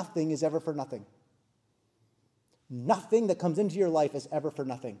 nothing is ever for nothing. Nothing that comes into your life is ever for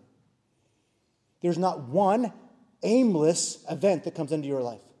nothing. There's not one aimless event that comes into your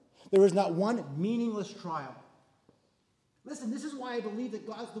life. There is not one meaningless trial. Listen, this is why I believe that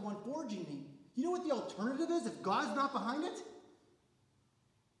God's the one forging me. You know what the alternative is if God's not behind it?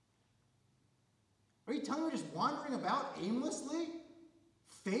 Are you telling me we're just wandering about aimlessly?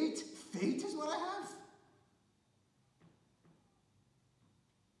 Fate is what I have.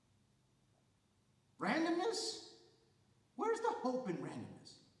 Randomness? Where's the hope in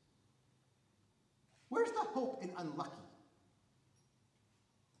randomness? Where's the hope in unlucky?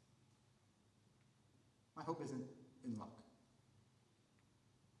 My hope isn't in luck.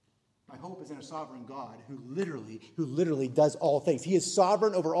 My hope is in a sovereign God who literally does all things. He is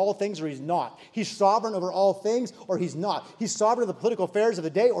sovereign over all things or he's not. He's sovereign over all things or he's not. He's sovereign of the political affairs of the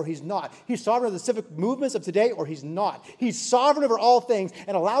day or he's not. He's sovereign of the civic movements of today or he's not. He's sovereign over all things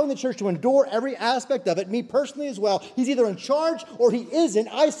and allowing the church to endure every aspect of it, me personally as well. He's either in charge or he isn't.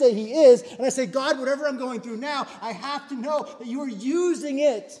 I say he is, and I say, God, whatever I'm going through now, I have to know that you are using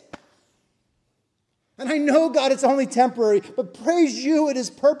it. And I know, God, it's only temporary, but praise you, it is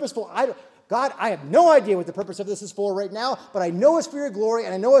purposeful. God, I have no idea what the purpose of this is for right now, but I know it's for your glory,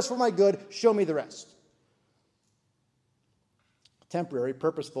 and I know it's for my good. Show me the rest. Temporary,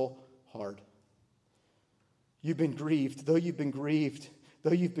 purposeful, hard. You've been grieved, though you've been grieved,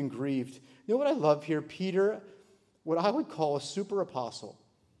 though you've been grieved. You know what I love here? Peter, what I would call a super apostle,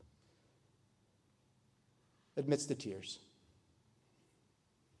 admits the tears.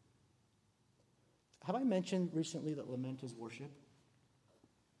 Have I mentioned recently that lament is worship?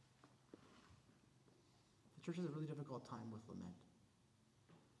 The church has a really difficult time with lament.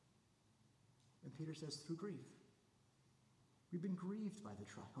 And Peter says, through grief. We've been grieved by the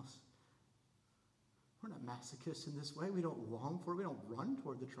trials. We're not masochists in this way. We don't long for it. We don't run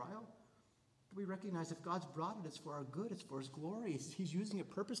toward the trial. But we recognize if God's brought it, it's for our good. It's for his glory. He's using it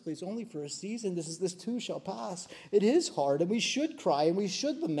purposely. It's only for a season. This too shall pass. It is hard, and we should cry, and we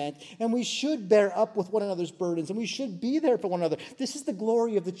should lament, and we should bear up with one another's burdens, and we should be there for one another. This is the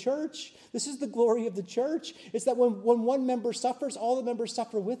glory of the church. This is the glory of the church. It's that when one member suffers, all the members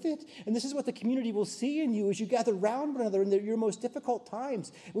suffer with it. And this is what the community will see in you as you gather around one another in your most difficult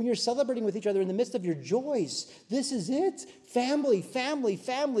times, when you're celebrating with each other in the midst of your joys. This is it. Family, family,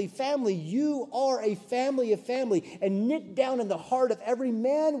 family, family. You are a family of family, and knit down in the heart of every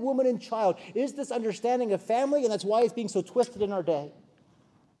man, woman, and child is this understanding of family, and that's why it's being so twisted in our day.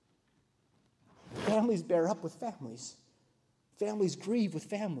 Families bear up with families. Families grieve with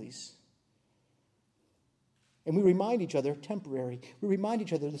families. And we remind each other, temporary. We remind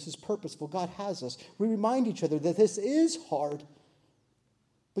each other this is purposeful. God has us. We remind each other that this is hard.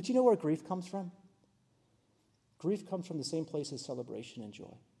 But you know where grief comes from? Grief comes from the same place as celebration and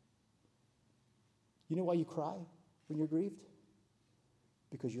joy. You know why you cry when you're grieved?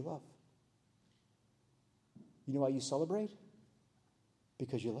 Because you love. You know why you celebrate?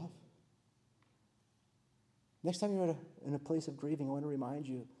 Because you love. Next time you're in a place of grieving, I want to remind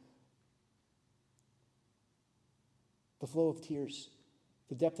you the flow of tears,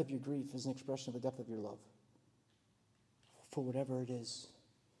 the depth of your grief is an expression of the depth of your love for whatever it is,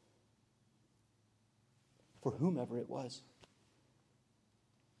 for whomever it was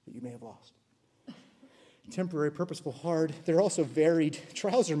that you may have lost. Temporary, purposeful, hard. They're also varied.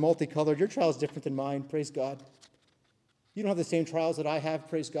 Trials are multicolored. Your trial is different than mine. Praise God. You don't have the same trials that I have.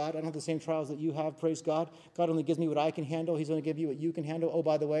 Praise God. I don't have the same trials that you have. Praise God. God only gives me what I can handle. He's going to give you what you can handle. Oh,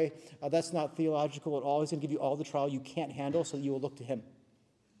 by the way, that's not theological at all. He's going to give you all the trial you can't handle so that you will look to him.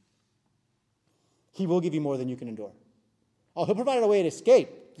 He will give you more than you can endure. Oh, he'll provide a way to escape.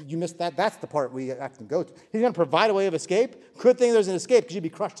 You missed that. That's the part we have to go to. He's going to provide a way of escape. Good thing there's an escape because you'd be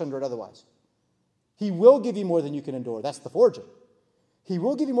crushed under it otherwise. He will give you more than you can endure. That's the forging. He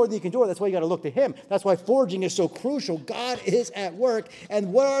will give you more than you can endure. That's why you got to look to him. That's why forging is so crucial. God is at work.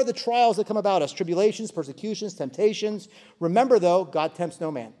 And what are the trials that come about us? Tribulations, persecutions, temptations. Remember, though, God tempts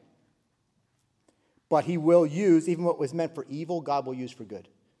no man. But he will use, even what was meant for evil, God will use for good.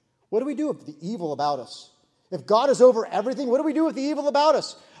 What do we do with the evil about us? If God is over everything, what do we do with the evil about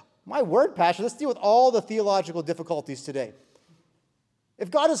us? My word, Pastor, let's deal with all the theological difficulties today. If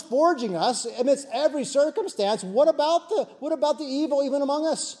God is forging us amidst every circumstance, what about the evil even among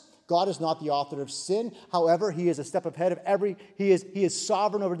us? God is not the author of sin. However, he is a step ahead of he is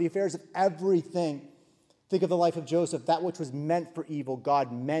sovereign over the affairs of everything. Think of the life of Joseph. That which was meant for evil,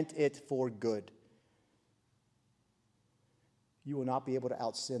 God meant it for good. You will not be able to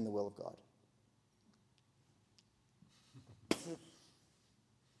out-sin the will of God.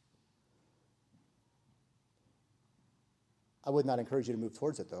 I would not encourage you to move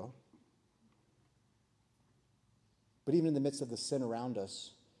towards it, though. But even in the midst of the sin around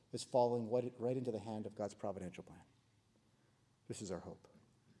us, is falling right into the hand of God's providential plan. This is our hope.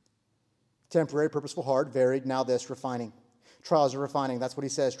 Temporary, purposeful, hard, varied. Now this, refining. Trials are refining. That's what he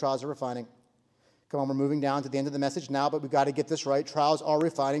says. Trials are refining. Come on, we're moving down to the end of the message now, but we've got to get this right. Trials are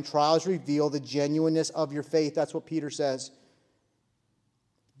refining. Trials reveal the genuineness of your faith. That's what Peter says.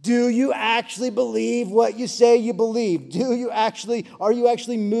 Do you actually believe what you say you believe? Are you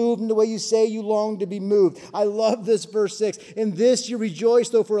actually moved in the way you say you long to be moved? I love this verse 6. In this you rejoice,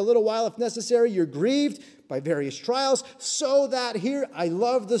 though for a little while, if necessary, you're grieved by various trials, so that here, I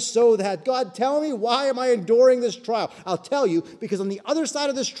love the so that. God, tell me, why am I enduring this trial? I'll tell you, because on the other side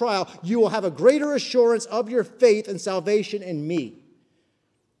of this trial, you will have a greater assurance of your faith and salvation in me.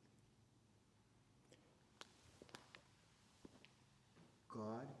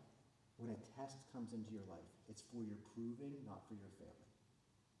 God, when a test comes into your life, it's for your proving, not for your failing.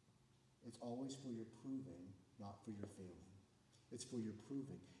 It's always for your proving, not for your failing. It's for your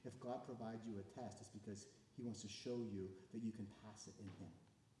proving. If God provides you a test, it's because he wants to show you that you can pass it in him.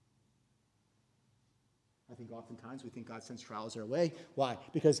 I think oftentimes we think God sends trials our way. Why?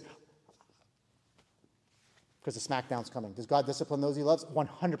 Because the smackdown's coming. Does God discipline those he loves?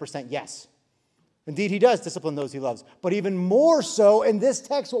 100% yes. Indeed, he does discipline those he loves. But even more so, in this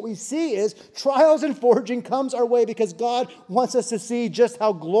text, what we see is trials and forging comes our way because God wants us to see just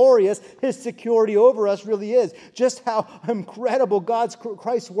how glorious his security over us really is. Just how incredible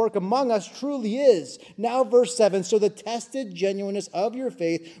Christ's work among us truly is. Now, verse 7, so the tested genuineness of your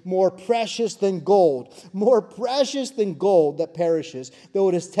faith, more precious than gold that perishes, though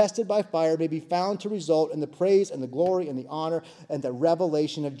it is tested by fire, may be found to result in the praise and the glory and the honor and the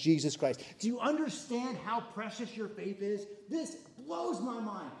revelation of Jesus Christ. Do you understand how precious your faith is? This blows my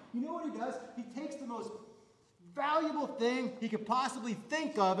mind. You know what he does? He takes the most valuable thing he could possibly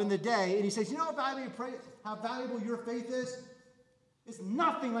think of in the day, and he says, you know how valuable your faith is? It's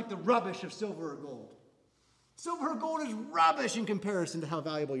nothing like the rubbish of silver or gold. Silver or gold is rubbish in comparison to how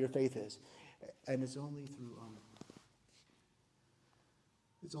valuable your faith is. And it's only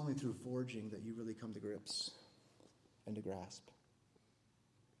through forging that you really come to grips and to grasp.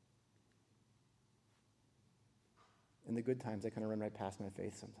 In the good times, I kind of run right past my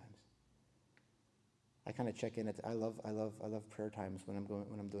faith sometimes. I kind of check in. I love prayer times when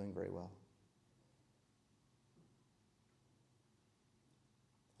I'm doing very well.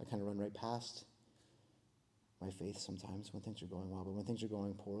 I kind of run right past my faith sometimes when things are going well, but when things are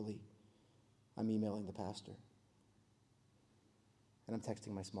going poorly, I'm emailing the pastor, and I'm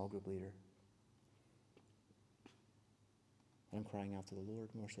texting my small group leader, and I'm crying out to the Lord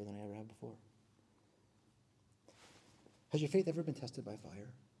more so than I ever have before. Has your faith ever been tested by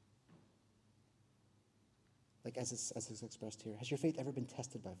fire? Like as it's expressed here. Has your faith ever been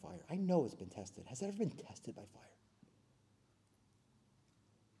tested by fire? I know it's been tested. Has it ever been tested by fire?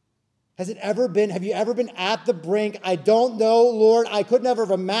 Have you ever been at the brink? I don't know, Lord. I could never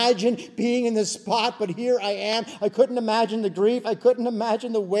have imagined being in this spot, but here I am. I couldn't imagine the grief. I couldn't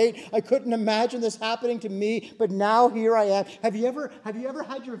imagine the weight. I couldn't imagine this happening to me, but now here I am. Have you ever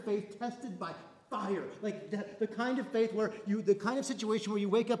had your faith tested by fire? Like the kind of faith the kind of situation where you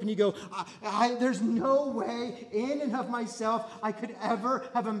wake up and you go, there's no way in and of myself I could ever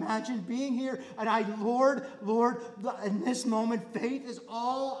have imagined being here. And Lord, in this moment, faith is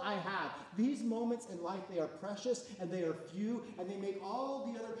all I have. These moments in life, they are precious and they are few, and they make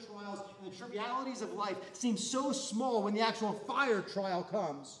all the other trials and the trivialities of life seem so small when the actual fire trial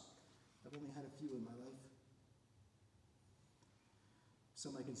comes. I've only had a few in my life.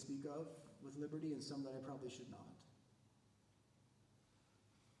 Some I can speak of with liberty, and some that I probably should not.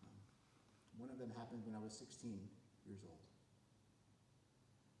 One of them happened when I was 16 years old.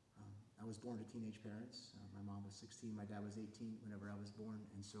 I was born to teenage parents. My mom was 16, my dad was 18 whenever I was born,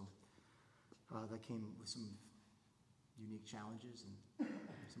 and so that came with some unique challenges and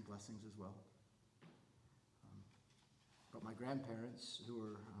some blessings as well. But my grandparents, who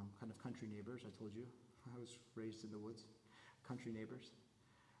were kind of country neighbors, I told you, I was raised in the woods, country neighbors.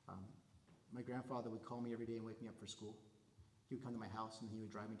 My grandfather would call me every day and wake me up for school. He would come to my house and he would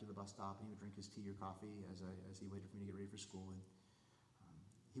drive me to the bus stop and he would drink his tea or coffee as he waited for me to get ready for school. And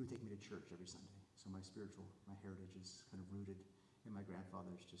he would take me to church every Sunday. So my heritage is kind of rooted in my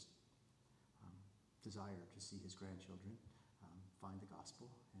grandfather's just desire to see his grandchildren find the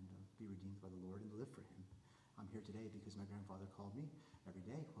gospel and be redeemed by the Lord and live for him. I'm here today because my grandfather called me every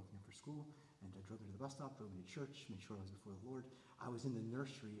day, woke me up for school, and drove me to the bus stop, drove me to church, made sure I was before the Lord. I was in the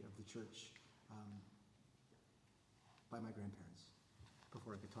nursery of the church by my grandparents.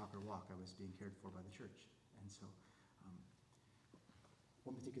 Before I could talk or walk, I was being cared for by the church. And so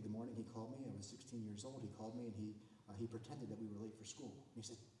one particular morning he called me. I was 16 years old. He called me and he pretended that we were late for school. And he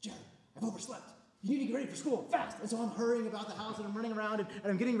said, "Jerry, I've overslept. you need to get ready for school, fast. And so I'm hurrying about the house, and I'm running around, and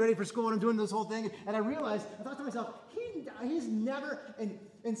I'm getting ready for school, and I'm doing this whole thing. And I thought to myself, he's never,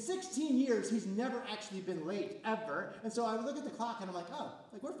 in 16 years, he's never actually been late, ever. And so I look at the clock, and I'm like, oh,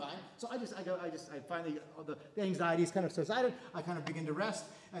 like, we're fine. So I finally, the anxiety is kind of subsided. I kind of begin to rest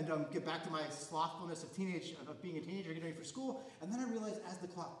and get back to my slothfulness of being a teenager, getting ready for school. And then I realize as the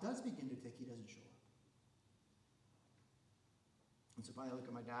clock does begin to tick, he doesn't show up. And so finally I look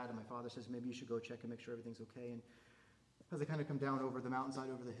at my dad, and my father says, maybe you should go check and make sure everything's okay. And as I kind of come down over the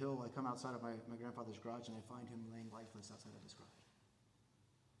mountainside, over the hill, I come outside of my grandfather's garage, and I find him laying lifeless outside of his garage.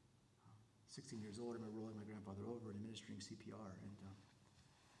 16 years old, I'm rolling my grandfather over and administering CPR, and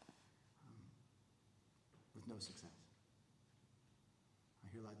with no success.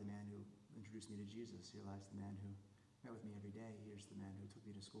 Here lies the man who introduced me to Jesus. Here lies the man who met with me every day. Here's the man who took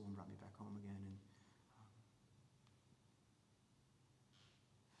me to school and brought me back home again. And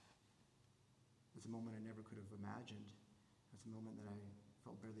it's a moment I never could have imagined. It's a moment that I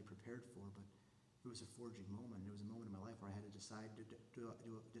felt barely prepared for, but it was a forging moment. It was a moment in my life where I had to decide,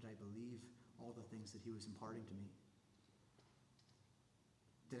 did I believe all the things that he was imparting to me?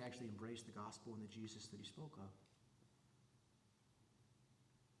 Did I actually embrace the gospel and the Jesus that he spoke of?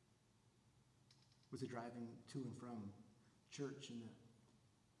 Was it driving to and from church and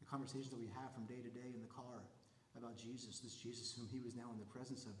the conversations that we have from day to day in the car about Jesus, this Jesus whom he was now in the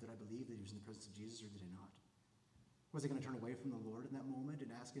presence of? Did I believe that he was in the presence of Jesus, or did I not? Was I going to turn away from the Lord in that moment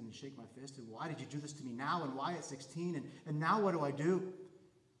and ask him and shake my fist? And why did you do this to me now? And why at 16? And now what do I do?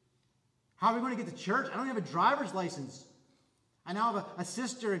 How are we going to get to church? I don't have a driver's license. I now have a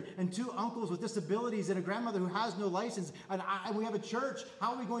sister and two uncles with disabilities and a grandmother who has no license. And we have a church.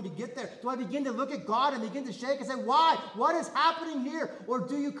 How are we going to get there? Do I begin to look at God and begin to shake and say, why? What is happening here? Or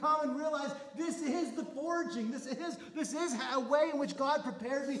do you come and realize this is the forging? This is a way in which God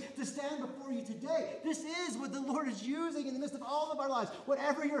prepared me to stand before you today. This is what the Lord is using in the midst of all of our lives.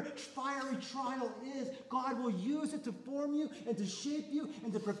 Whatever your fiery trial is, God will use it to form you and to shape you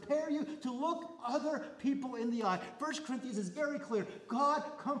and to prepare you to look other people in the eye. 1 Corinthians is very clear. God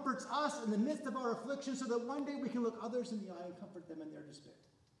comforts us in the midst of our affliction so that one day we can look others in the eye and comfort them in their despair.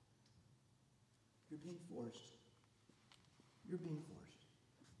 You're being forged. You're being forged.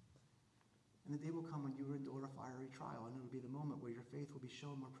 And the day will come when you endure a fiery trial, and it will be the moment where your faith will be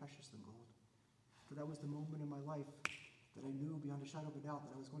shown more precious than gold. For that was the moment in my life that I knew beyond a shadow of a doubt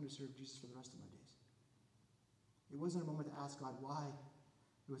that I was going to serve Jesus for the rest of my days. It wasn't a moment to ask God why.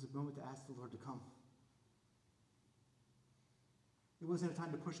 It was a moment to ask the Lord to come. It wasn't a time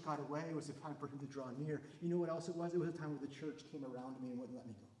to push God away. It was a time for him to draw near. You know what else it was? It was a time where the church came around me and wouldn't let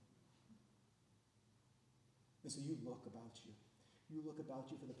me go. And so you look about you. You look about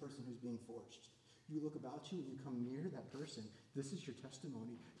you for the person who's being forged. You look about you and you come near that person. This is your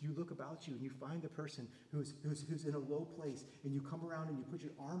testimony. You look about you and you find the person who's in a low place, and you come around and you put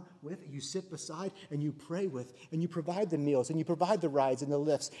your arm with, you sit beside, and you pray with, and you provide the meals, and you provide the rides and the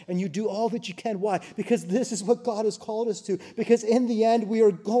lifts, and you do all that you can. Why? Because this is what God has called us to. Because in the end, we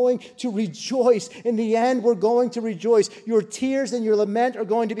are going to rejoice. In the end, we're going to rejoice. Your tears and your lament are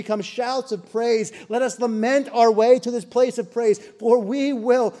going to become shouts of praise. Let us lament our way to this place of praise, for we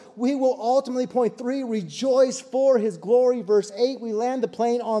will ultimately, point 3, rejoice for his glory. Verse 8, we land the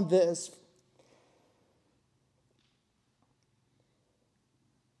plane on this.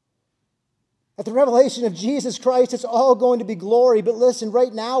 At the revelation of Jesus Christ, it's all going to be glory. But listen,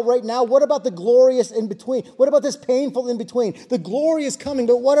 right now, what about the glorious in between? What about this painful in between? The glory is coming,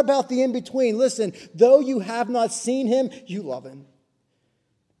 but what about the in between? Listen, though you have not seen him, you love him.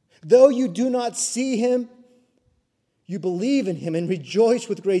 Though you do not see him, you believe in him and rejoice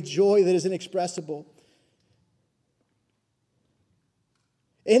with great joy that is inexpressible.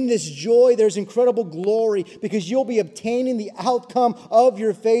 In this joy, there's incredible glory because you'll be obtaining the outcome of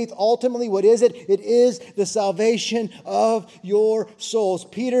your faith. Ultimately, what is it? It is the salvation of your souls.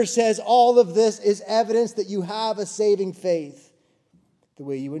 Peter says all of this is evidence that you have a saving faith. The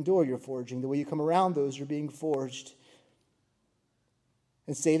way you endure your forging, the way you come around those who are being forged.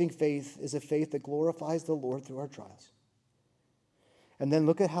 And saving faith is a faith that glorifies the Lord through our trials. And then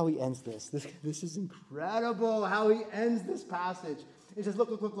look at how he ends this. This is incredible how he ends this passage. He says, look.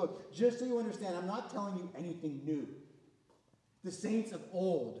 Just so you understand, I'm not telling you anything new. The saints of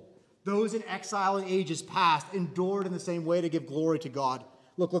old, those in exile in ages past, endured in the same way to give glory to God.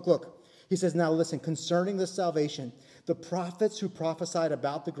 Look. He says, now listen, concerning this salvation, the prophets who prophesied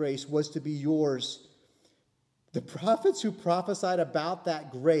about the grace was to be yours. The prophets who prophesied about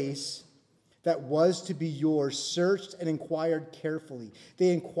that grace that was to be yours searched and inquired carefully.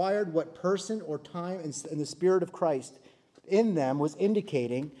 They inquired what person or time in the Spirit of Christ in them was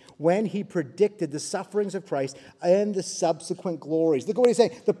indicating when he predicted the sufferings of Christ and the subsequent glories. Look at what he's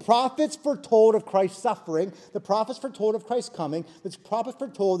saying. The prophets foretold of Christ's suffering. The prophets foretold of Christ's coming. The prophets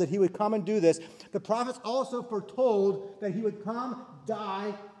foretold that he would come and do this. The prophets also foretold that he would come,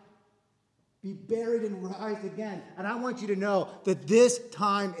 die, be buried, and rise again. And I want you to know that this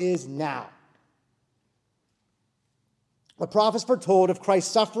time is now. The prophets foretold of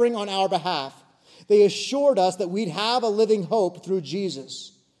Christ's suffering on our behalf. They assured us that we'd have a living hope through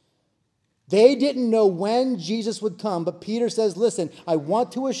Jesus. They didn't know when Jesus would come, but Peter says, listen, I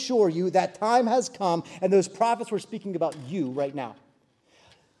want to assure you that time has come, and those prophets were speaking about you right now.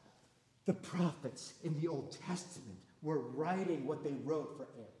 The prophets in the Old Testament were writing what they wrote for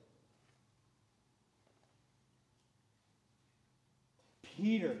Aaron.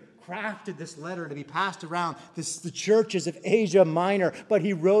 Peter crafted this letter to be passed around the churches of Asia Minor, but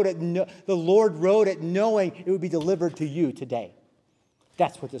he wrote it. The Lord wrote it knowing it would be delivered to you today.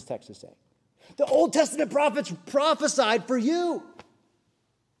 That's what this text is saying. The Old Testament prophets prophesied for you.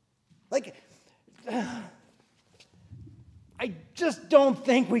 I just don't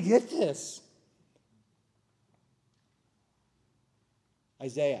think we get this.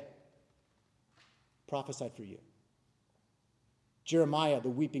 Isaiah prophesied for you. Jeremiah, the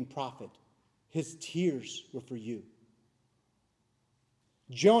weeping prophet, his tears were for you.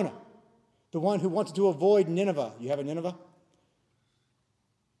 Jonah, the one who wanted to avoid Nineveh. You have a Nineveh?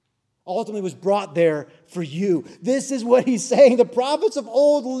 Ultimately was brought there for you. This is what he's saying. The prophets of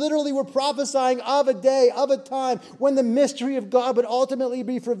old literally were prophesying of a day, of a time, when the mystery of God would ultimately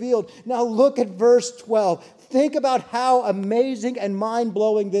be revealed. Now look at verse 12. Think about how amazing and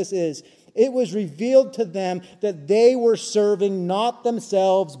mind-blowing this is. It was revealed to them that they were serving not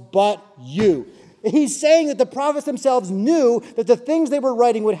themselves, but you. He's saying that the prophets themselves knew that the things they were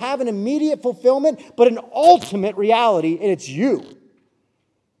writing would have an immediate fulfillment, but an ultimate reality, and it's you.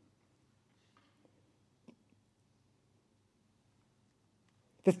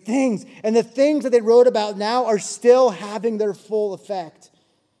 The things that they wrote about now are still having their full effect.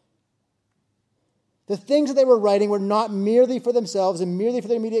 The things that they were writing were not merely for themselves and merely for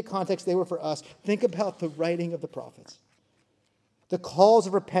their immediate context, they were for us. Think about the writing of the prophets. The calls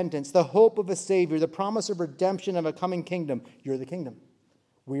of repentance, the hope of a Savior, the promise of redemption of a coming kingdom. You're the kingdom.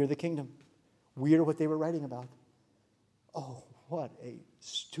 We are the kingdom. We are what they were writing about. Oh, what a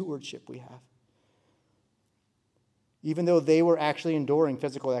stewardship we have. Even though they were actually enduring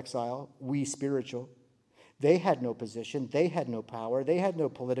physical exile, we spiritual. They had no position. They had no power. They had no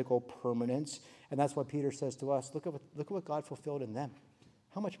political permanence. And that's what Peter says to us. Look at what God fulfilled in them.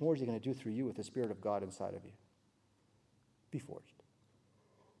 How much more is he going to do through you with the Spirit of God inside of you? Be forged.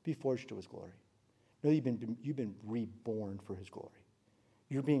 Be forged to his glory. No, you've been reborn for his glory.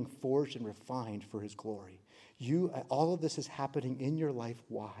 You're being forged and refined for his glory. All of this is happening in your life.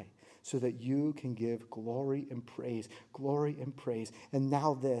 Why? So that you can give glory and praise. Glory and praise. And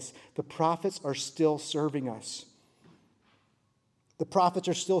now this. The prophets are still serving us. The prophets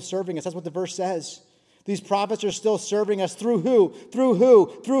are still serving us. That's what the verse says. These prophets are still serving us through who? Through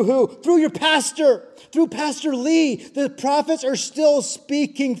who? Through who? Through your pastor. Through Pastor Lee. The prophets are still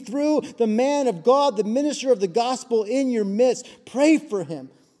speaking through the man of God, the minister of the gospel in your midst. Pray for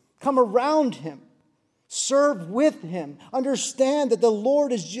him. Come around him. Serve with him. Understand that the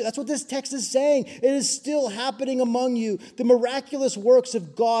Lord is... That's what this text is saying. It is still happening among you. The miraculous works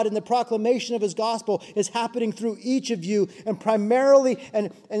of God and the proclamation of his gospel is happening through each of you, and primarily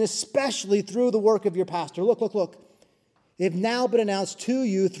and especially through the work of your pastor. Look. They have now been announced to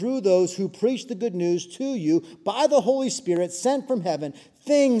you through those who preach the good news to you by the Holy Spirit sent from heaven,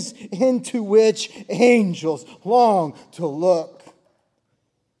 things into which angels long to look.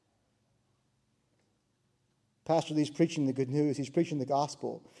 Pastor Lee's preaching the good news. He's preaching the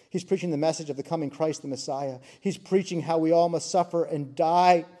gospel. He's preaching the message of the coming Christ, the Messiah. He's preaching how we all must suffer and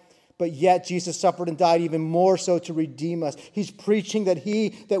die, but yet Jesus suffered and died even more so to redeem us. He's preaching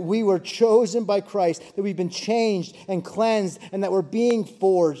that we were chosen by Christ, that we've been changed and cleansed, and that we're being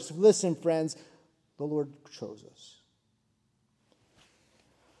forged. Listen, friends, the Lord chose us.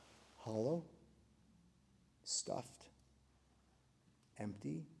 Hollow, stuffed,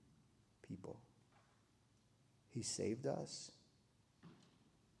 empty people. He saved us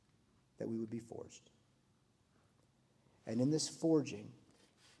that we would be forged. And in this forging,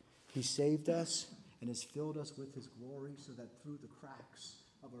 he saved us and has filled us with his glory so that through the cracks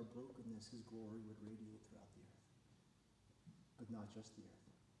of our brokenness, his glory would radiate throughout the earth. But not just the earth.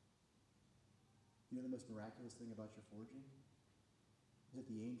 You know the most miraculous thing about your forging? Is that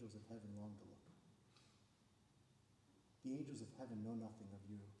the angels of heaven long to look. The angels of heaven know nothing of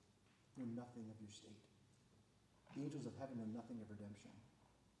you. Know nothing of your state. The angels of heaven know nothing of redemption.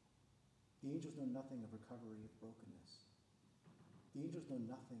 The angels know nothing of recovery of brokenness. The angels know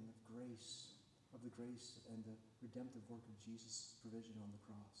nothing of grace, of the grace and the redemptive work of Jesus' provision on the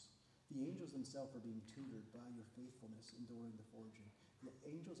cross. The angels themselves are being tutored by your faithfulness enduring the forging. The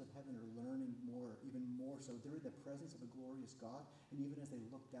angels of heaven are learning more, even more so. They're in the presence of a glorious God, and even as they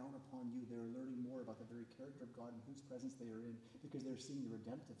look down upon you, they're learning more about the very character of God in whose presence they are in, because they're seeing the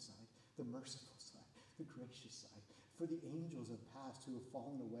redemptive side, the merciful side, the gracious side. For the angels of past who have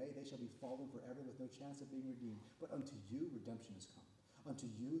fallen away, they shall be fallen forever with no chance of being redeemed. But unto you redemption has come. Unto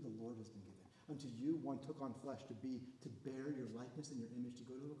you the Lord has been given. Unto you one took on flesh to bear your likeness and your image, to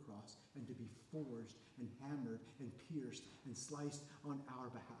go to a cross and to be forged and hammered and pierced and sliced on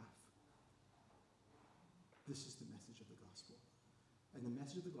our behalf. This is the message of the gospel. And the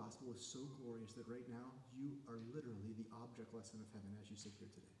message of the gospel is so glorious that right now you are literally the object lesson of heaven as you sit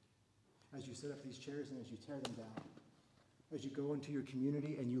here today. As you set up these chairs and as you tear them down. As you go into your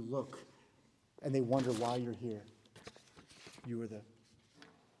community and you look and they wonder why you're here. You are the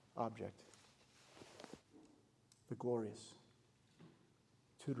object. The glorious,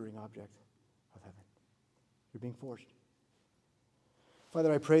 tutoring object of heaven. You're being forged.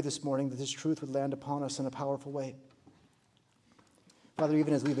 Father, I pray this morning that this truth would land upon us in a powerful way. Father,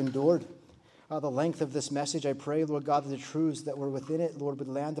 even as we've endured the length of this message, I pray, Lord God, that the truths that were within it, Lord, would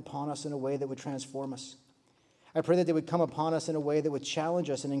land upon us in a way that would transform us. I pray that they would come upon us in a way that would challenge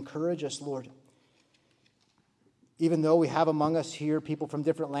us and encourage us, Lord. Even though we have among us here people from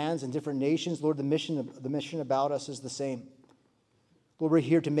different lands and different nations, Lord, the mission about us is the same. Lord, we're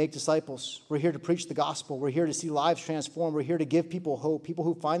here to make disciples. We're here to preach the gospel. We're here to see lives transformed. We're here to give people hope, people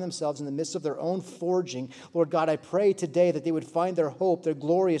who find themselves in the midst of their own forging. Lord God, I pray today that they would find their hope, their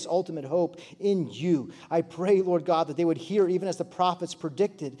glorious ultimate hope in you. I pray, Lord God, that they would hear, even as the prophets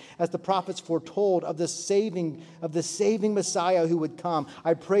predicted, as the prophets foretold of the saving Messiah who would come.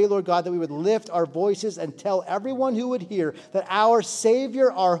 I pray, Lord God, that we would lift our voices and tell everyone who would hear that our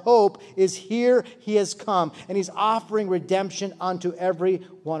Savior, our hope, is here. He has come, and he's offering redemption unto every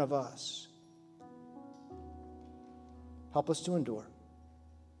one of us. Help us to endure.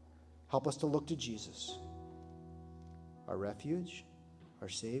 Help us to look to Jesus, our refuge, our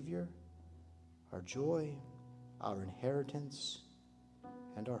Savior, our joy, our inheritance,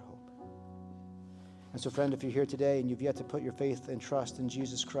 and our hope. And so, friend, if you're here today and you've yet to put your faith and trust in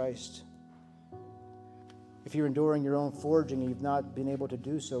Jesus Christ, if you're enduring your own forging and you've not been able to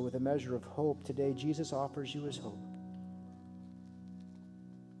do so with a measure of hope, today Jesus offers you his hope.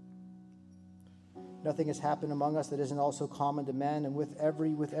 Nothing has happened among us that isn't also common to men, and with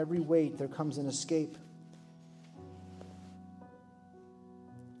every weight there comes an escape.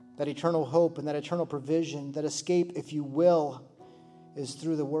 That eternal hope and that eternal provision, that escape, if you will, is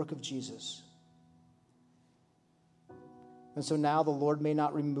through the work of Jesus. And so now the Lord may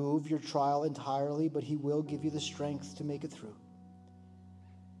not remove your trial entirely, but he will give you the strength to make it through.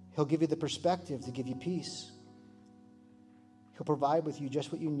 He'll give you the perspective to give you peace. He'll provide with you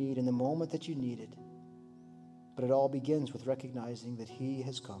just what you need in the moment that you need it. But it all begins with recognizing that he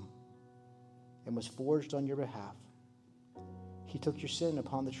has come and was forged on your behalf. He took your sin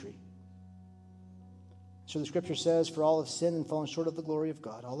upon the tree. So the scripture says, for all have sinned and fallen short of the glory of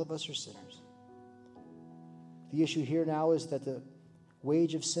God. All of us are sinners. The issue here now is that the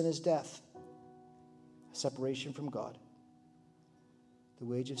wage of sin is death, separation from God. The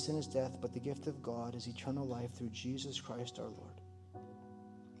wage of sin is death, but the gift of God is eternal life through Jesus Christ our Lord.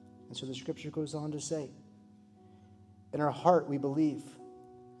 And so the scripture goes on to say, in our heart we believe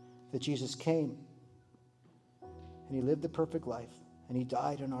that Jesus came and he lived the perfect life and he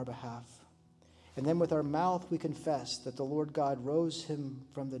died on our behalf. And then with our mouth we confess that the Lord God rose him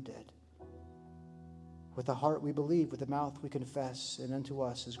from the dead. With the heart we believe, with the mouth we confess, and unto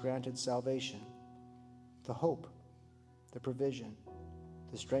us is granted salvation, the hope, the provision,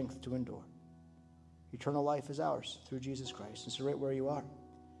 the strength to endure. Eternal life is ours through Jesus Christ. And so right where you are,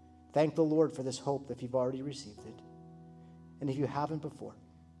 thank the Lord for this hope if you've already received it. And if you haven't before,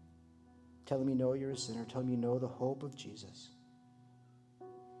 tell him you know you're a sinner. Tell him you know the hope of Jesus.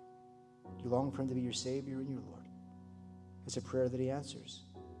 You long for him to be your Savior and your Lord. It's a prayer that he answers.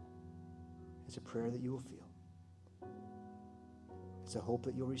 It's a prayer that you will feel. It's a hope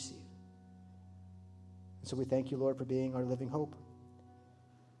that you'll receive. And so we thank you, Lord, for being our living hope.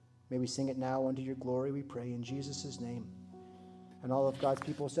 May we sing it now unto your glory, we pray in Jesus' name. And all of God's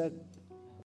people said,